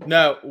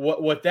 No,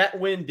 what that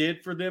win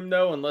did for them,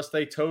 though, unless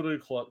they totally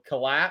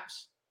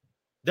collapse,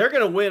 they're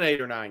going to win 8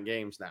 or 9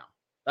 games now.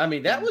 I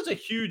mean, that was a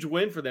huge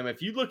win for them.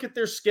 If you look at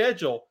their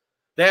schedule,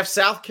 they have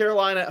South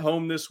Carolina at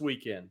home this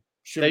weekend.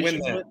 Should win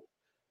that.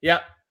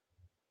 Yeah.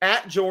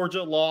 At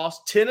Georgia,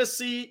 lost.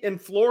 Tennessee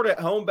and Florida at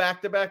home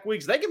back-to-back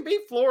weeks. They can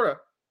beat Florida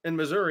and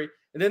Missouri.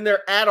 And then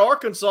they're at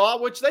Arkansas,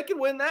 which they can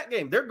win that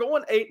game. They're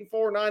going 8-4,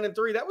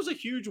 9-3. That was a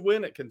huge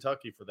win at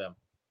Kentucky for them.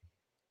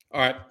 All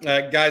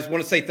right, guys,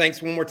 want to say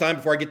thanks one more time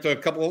before I get to a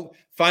couple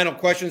final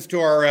questions to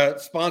our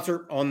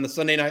sponsor on the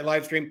Sunday night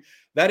live stream.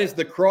 That is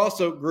the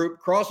Cross Oak Group.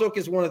 Cross Oak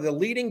is one of the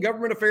leading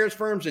government affairs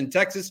firms in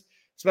Texas,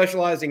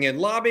 specializing in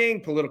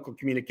lobbying, political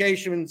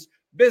communications,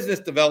 business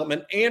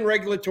development, and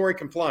regulatory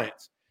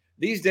compliance.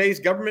 These days,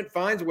 government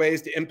finds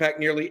ways to impact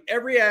nearly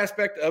every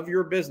aspect of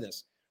your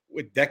business.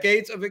 With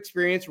decades of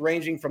experience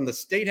ranging from the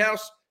State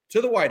House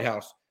to the White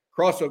House,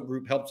 CrossOak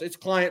Group helps its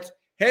clients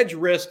hedge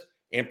risk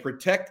and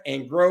protect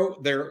and grow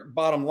their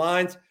bottom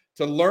lines.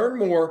 To learn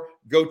more,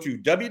 go to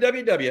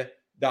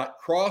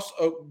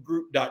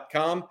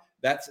www.crossoakgroup.com.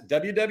 That's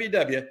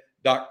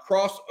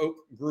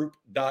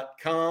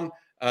www.crossoakgroup.com.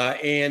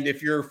 And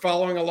if you're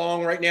following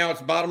along right now,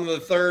 it's bottom of the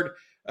third.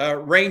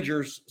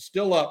 Rangers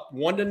still up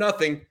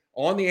 1-0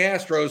 on the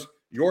Astros.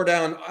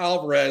 Yordan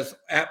Alvarez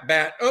at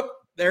bat. Oh,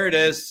 there it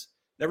is.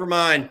 Never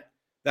mind.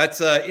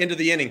 That's end of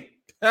the inning.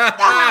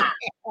 1-0.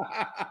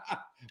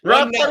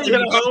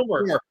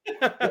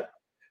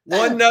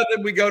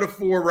 1-0. We go to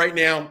 4 right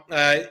now.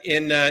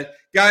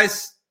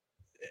 Guys,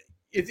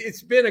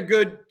 it's been a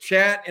good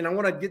chat, and I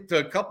want to get to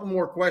a couple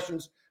more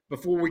questions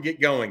before we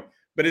get going.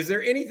 But is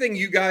there anything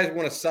you guys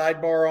want to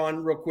sidebar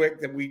on real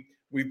quick that we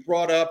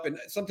brought up? And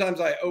sometimes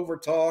I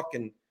overtalk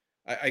and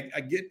I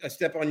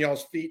step on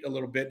y'all's feet a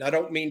little bit, and I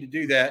don't mean to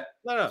do that.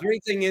 No. Is there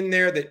anything in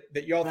there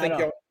that y'all think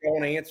y'all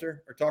want to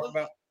answer or talk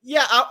about?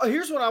 Yeah,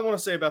 here's what I want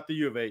to say about the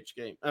U of H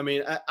game. I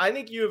mean, I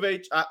think U of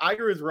H. I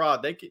agree with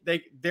Rod.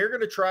 They're going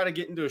to try to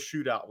get into a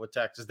shootout with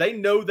Texas. They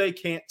know they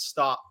can't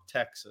stop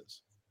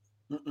Texas.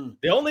 Mm-mm.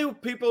 The only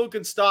people who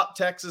can stop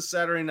Texas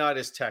Saturday night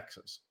is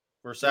Texas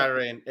or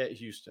Saturday at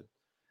Houston.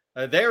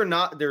 They're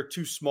not. They're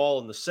too small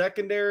in the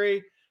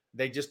secondary.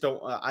 They just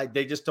don't.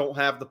 They just don't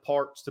have the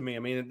parts to me. I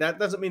mean, that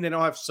doesn't mean they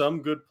don't have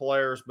some good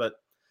players, but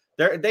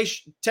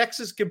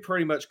Texas can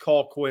pretty much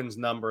call Quinn's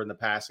number in the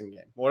passing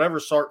game. Whatever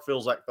Sark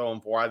feels like throwing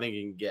for, I think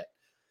he can get.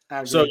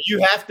 So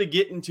you have to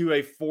get into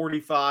a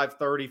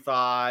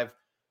 45-35,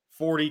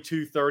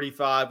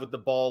 42-35 with the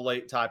ball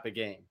late type of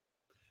game.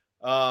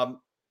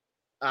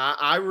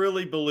 I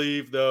really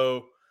believe,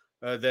 though,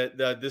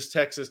 that this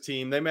Texas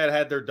team, they might have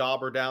had their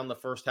dauber down the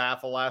first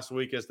half of last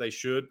week, as they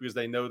should, because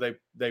they know they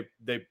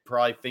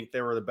probably think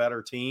they were the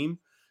better team.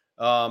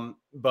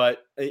 But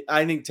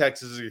I think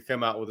Texas is going to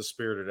come out with a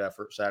spirited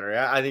effort Saturday.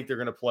 I think they're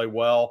going to play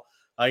well.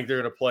 I think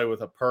they're going to play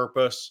with a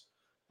purpose.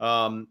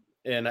 And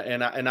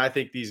I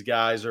think these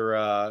guys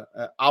are.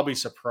 I'll be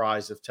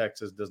surprised if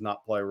Texas does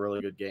not play a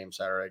really good game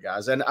Saturday,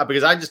 guys. And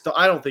because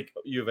I don't think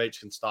U of H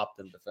can stop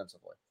them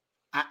defensively.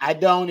 I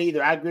don't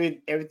either. I agree with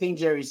everything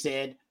Jerry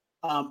said.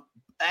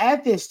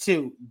 Add this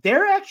too.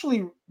 They're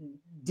actually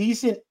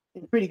decent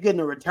and pretty good in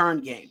the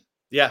return game.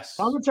 Yes.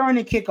 On return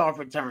and kickoff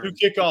return. 2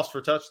 kickoffs for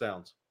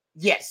touchdowns.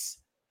 Yes.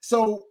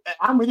 So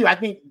I'm with you. I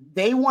think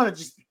they want to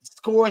just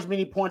score as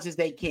many points as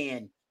they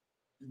can.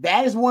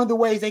 That is one of the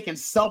ways they can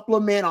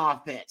supplement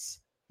offense.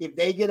 If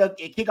they get a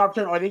kickoff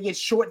return or they get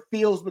short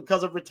fields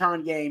because of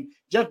return game.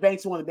 Jeff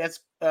Banks is one of the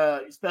best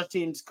special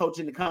teams coach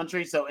in the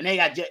country. So, and they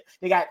got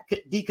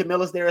D.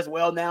 Camillus there as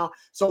well now.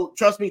 So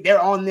trust me,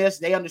 they're on this.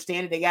 They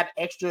understand it. They got an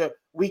extra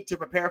week to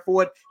prepare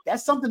for it.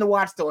 That's something to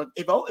watch though.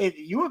 If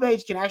U of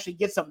H can actually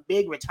get some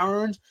big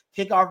returns,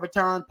 kickoff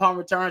return, punt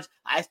returns,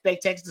 I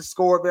expect Texas to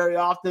score very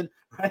often,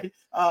 right?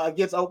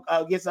 Against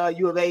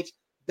U of H.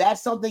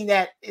 That's something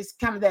that is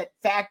kind of that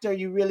factor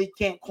you really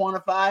can't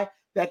quantify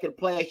that could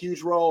play a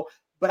huge role.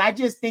 But I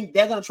just think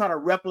they're going to try to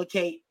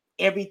replicate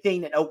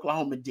everything that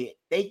Oklahoma did.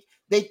 They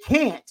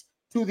can't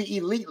to the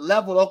elite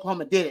level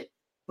Oklahoma did it,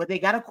 but they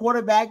got a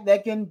quarterback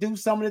that can do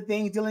some of the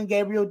things Dylan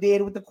Gabriel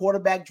did with the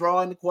quarterback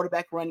draw and the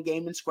quarterback run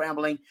game and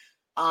scrambling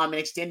and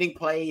extending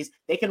plays.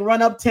 They can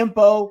run up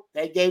tempo.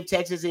 They gave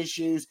Texas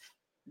issues.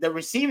 The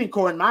receiving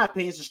core, in my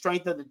opinion, is the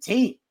strength of the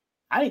team.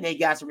 I think they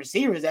got some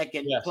receivers that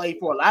can play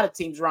for a lot of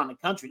teams around the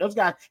country. Those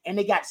guys, and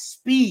they got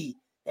speed.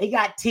 They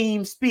got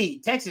team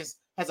speed. Texas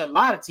has a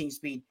lot of team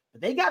speed,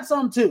 but they got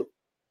some too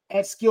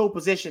at skill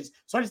positions.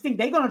 So I just think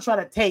they're going to try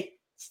to take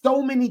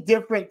so many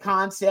different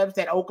concepts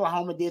that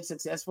Oklahoma did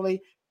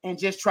successfully and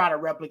just try to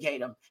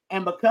replicate them.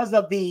 And because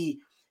of the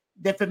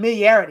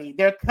familiarity,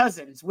 they're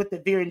cousins with the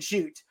veer and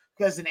shoot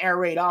because an air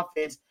raid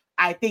offense,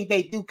 I think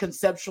they do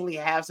conceptually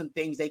have some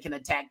things they can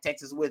attack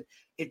Texas with.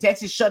 If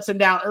Texas shuts them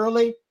down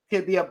early,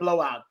 could be a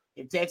blowout.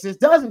 If Texas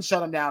doesn't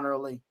shut them down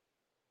early,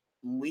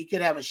 we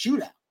could have a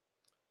shootout.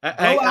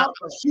 Blowout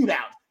or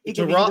shootout. It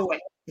can be either way.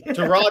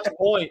 To Rod's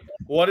point,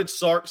 what did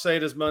Sark say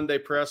at his Monday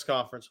press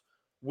conference?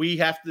 We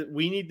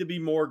need to be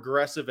more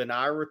aggressive in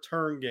our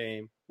return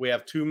game. We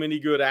have too many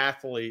good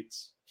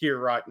athletes here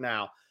right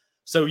now.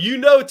 So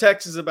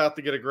Texas is about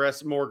to get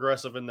more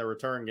aggressive in their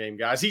return game,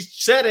 guys. He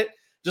said it,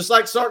 just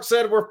like Sark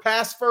said, we're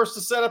pass first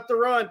to set up the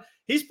run.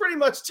 He's pretty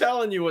much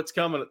telling you what's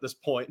coming at this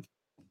point.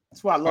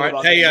 That's what I love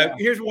about it.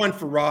 Here's one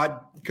for Rod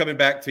coming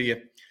back to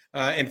you.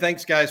 And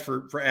thanks, guys,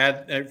 for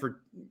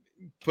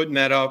putting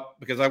that up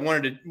because I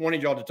wanted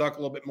y'all to talk a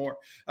little bit more.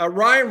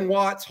 Ryan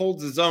Watts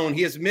holds his own.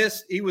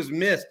 He was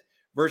missed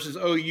versus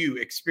OU,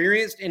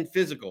 experienced and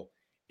physical.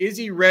 Is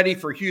he ready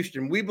for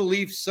Houston? We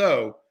believe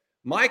so.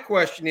 My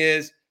question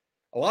is,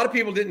 a lot of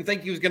people didn't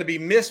think he was going to be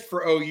missed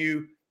for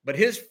OU, but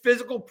his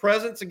physical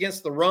presence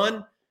against the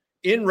run,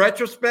 in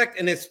retrospect,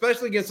 and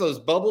especially against those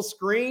bubble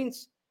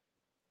screens,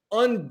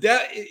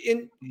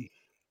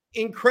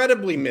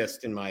 incredibly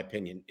missed, in my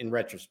opinion, in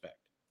retrospect.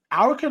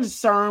 Our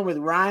concern with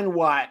Ryan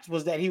Watts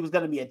was that he was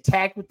going to be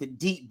attacked with the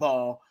deep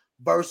ball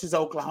versus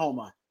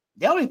Oklahoma.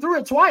 They only threw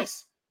it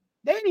twice.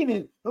 They didn't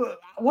even.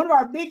 One of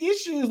our big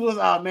issues was,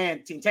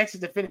 Team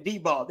Texas defended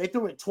deep ball. They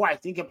threw it twice.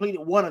 They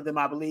completed one of them,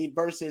 I believe,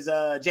 versus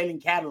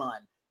Jalen Catalon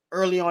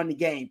early on in the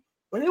game.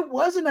 But it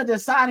wasn't a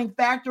deciding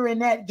factor in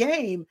that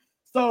game.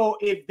 So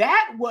if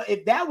that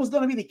was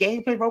going to be the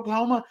game plan for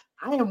Oklahoma,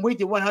 I am with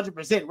you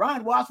 100%.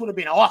 Ryan Watts would have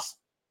been awesome,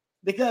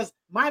 because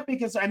my big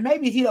concern, and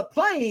maybe if he'd have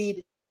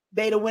played,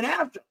 they'd have went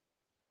after him.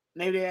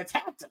 Maybe they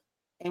attacked him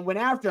and went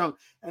after him,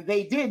 and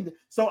they didn't.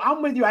 So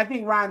I'm with you. I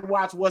think Ryan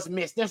Watts was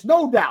missed. There's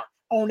no doubt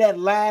on that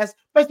last,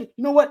 especially,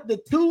 you know what? The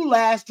two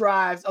last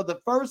drives of the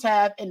first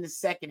half and the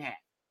second half,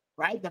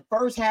 right? The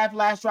first half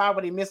last drive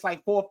where they missed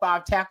like 4 or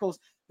 5 tackles.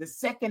 The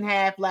second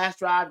half last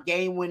drive,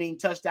 game-winning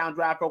touchdown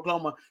drive for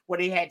Oklahoma, where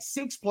they had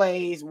 6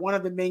 plays, one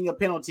of them being a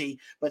penalty,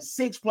 but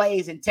 6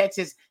 plays, and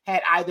Texas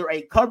had either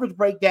a coverage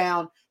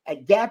breakdown, a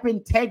gap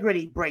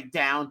integrity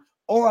breakdown,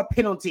 or a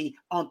penalty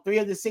on 3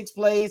 of the 6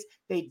 plays.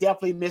 They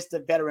definitely missed the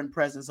veteran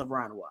presence of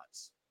Ryan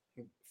Watts.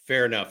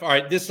 Fair enough. All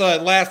right, this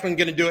last one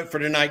going to do it for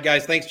tonight,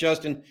 guys. Thanks,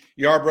 Justin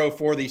Yarbrough,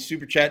 for the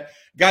super chat.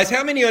 Guys,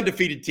 how many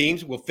undefeated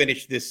teams will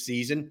finish this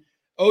season?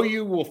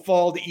 OU will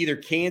fall to either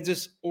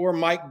Kansas or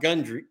Mike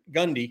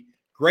Gundy.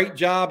 Great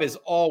job as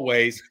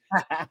always.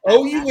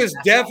 OU is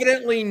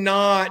definitely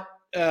not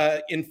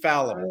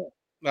infallible.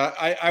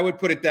 I would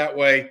put it that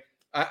way.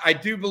 I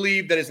do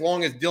believe that as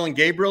long as Dylan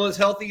Gabriel is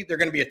healthy, they're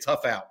going to be a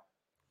tough out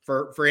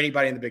for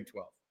anybody in the Big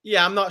 12.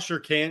 Yeah, I'm not sure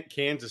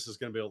Kansas is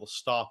going to be able to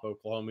stop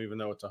Oklahoma, even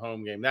though it's a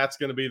home game. That's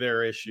going to be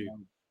their issue.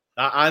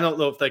 I don't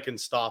know if they can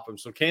stop them.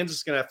 So Kansas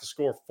is going to have to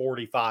score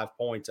 45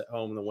 points at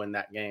home to win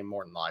that game,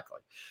 more than likely.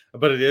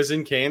 But it is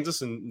in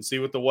Kansas, and see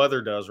what the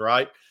weather does,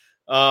 right?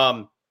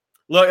 Look,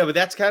 but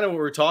that's kind of what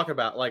we're talking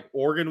about. Like,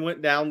 Oregon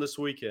went down this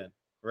weekend,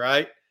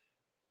 right?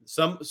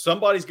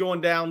 Somebody's going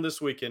down this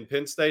weekend.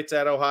 Penn State's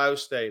at Ohio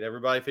State.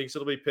 Everybody thinks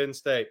it'll be Penn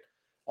State.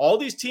 All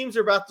these teams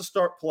are about to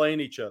start playing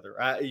each other.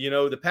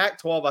 The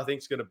Pac-12, I think,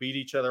 is going to beat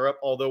each other up,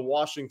 although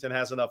Washington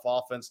has enough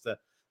offense to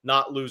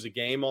not lose a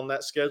game on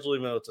that schedule,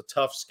 even though it's a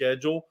tough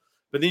schedule.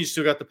 But then you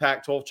still got the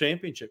Pac-12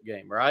 championship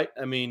game, right?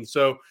 I mean,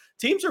 so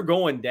teams are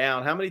going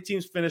down. How many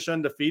teams finish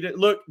undefeated?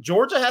 Look,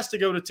 Georgia has to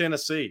go to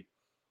Tennessee.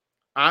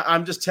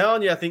 I'm just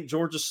telling you, I think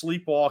Georgia's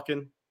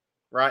sleepwalking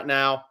right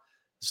now.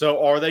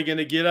 So are they going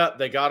to get up?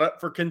 They got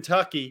up for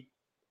Kentucky.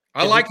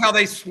 I like how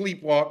they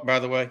sleepwalk, by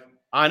the way.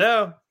 I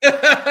know.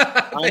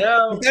 I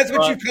know. That's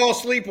what you call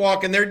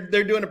sleepwalking.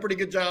 They're doing a pretty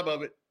good job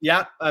of it.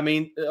 Yeah, I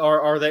mean,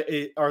 are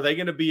they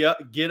going to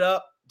get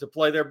up to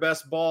play their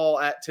best ball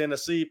at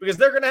Tennessee? Because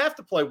they're going to have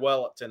to play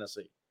well at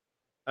Tennessee.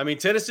 I mean,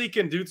 Tennessee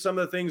can do some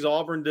of the things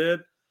Auburn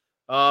did.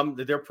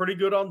 They're pretty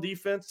good on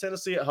defense,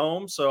 Tennessee at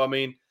home. So I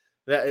mean,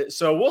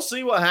 so we'll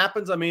see what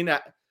happens. I mean,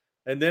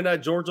 and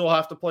then Georgia will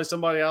have to play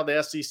somebody out of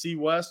the SEC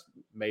West,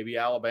 maybe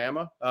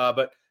Alabama.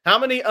 But how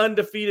many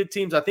undefeated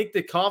teams? I think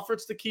the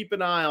conference to keep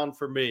an eye on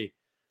for me,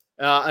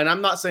 and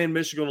I'm not saying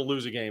Michigan will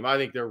lose a game. I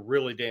think they're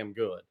really damn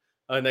good.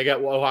 And they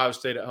got Ohio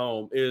State at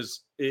home,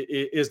 is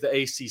the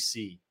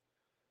ACC.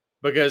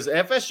 Because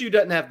FSU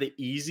doesn't have the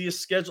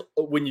easiest schedule.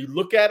 When you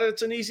look at it,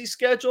 it's an easy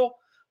schedule.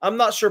 I'm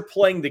not sure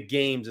playing the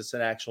games, it's an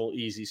actual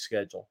easy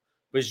schedule.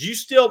 Because you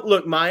still,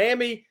 look,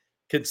 Miami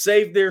could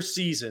save their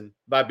season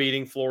by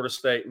beating Florida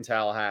State and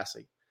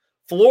Tallahassee.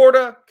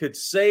 Florida could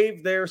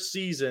save their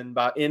season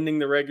by ending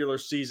the regular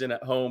season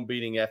at home,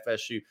 beating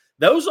FSU.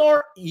 Those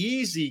aren't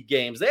easy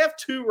games. They have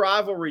 2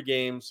 rivalry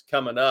games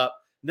coming up.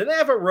 Then they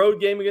have a road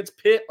game against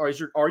Pitt.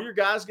 Are your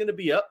guys going to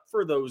be up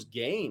for those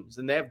games?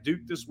 And they have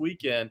Duke this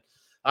weekend.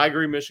 I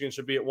agree Michigan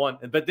should be at 1.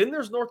 But then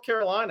there's North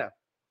Carolina.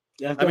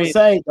 Yeah,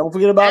 don't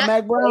forget about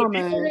Mac Brown,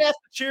 man. You're going to have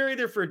to cheer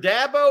either for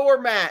Dabo or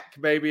Mac,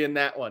 maybe, in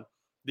that one.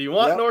 Do you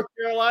want North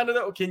Carolina,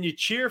 though? Can you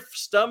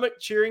stomach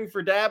cheering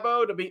for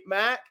Dabo to beat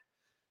Mac?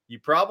 You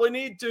probably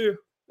need to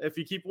if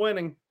you keep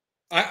winning.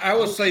 I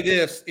will say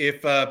this.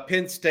 If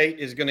Penn State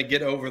is going to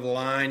get over the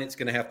line, it's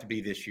going to have to be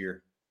this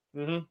year.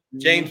 Mm-hmm.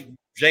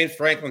 James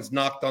Franklin's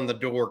knocked on the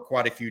door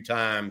quite a few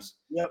times.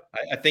 Yep.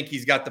 I think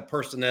he's got the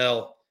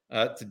personnel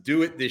to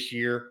do it this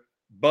year,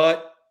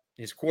 but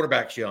his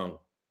quarterback's young.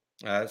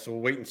 So we'll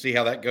wait and see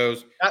how that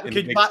goes.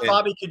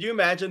 Bobby, could you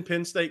imagine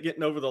Penn State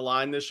getting over the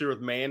line this year with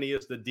Manny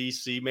as the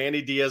DC,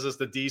 Manny Diaz as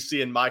the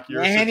DC, and Mike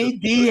Ewers? Manny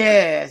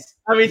Diaz.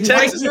 I mean,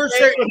 Texas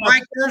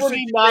Mike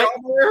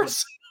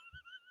Ewers.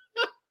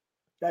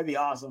 That'd be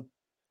awesome.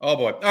 Oh,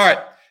 boy. All right.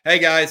 Hey,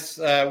 guys,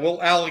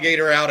 we'll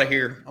alligator out of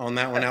here on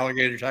that one.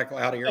 Alligator tackle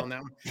out of here on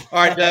that one.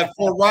 All right.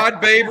 For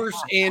Rod Babers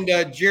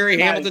and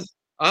Jerry Hamilton,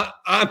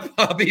 I'm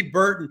Bobby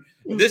Burton.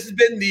 This has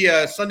been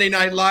the Sunday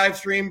night live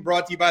stream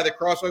brought to you by the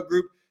Crossover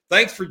Group.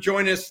 Thanks for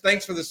joining us.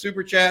 Thanks for the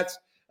super chats.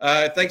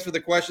 Thanks for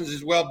the questions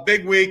as well.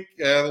 Big week.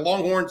 The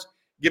Longhorns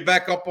get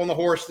back up on the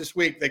horse this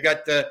week. They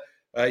got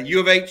U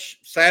of H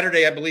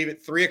Saturday, I believe,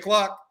 at 3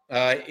 o'clock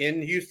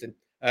in Houston.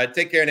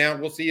 Take care now.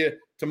 We'll see you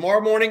tomorrow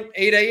morning,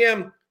 8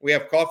 a.m. We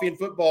have Coffee and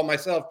Football,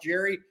 myself,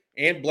 Jerry,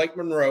 and Blake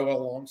Monroe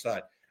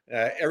alongside.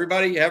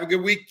 Everybody, have a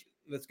good week.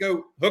 Let's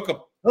go. Hookem.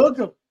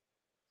 Hookem.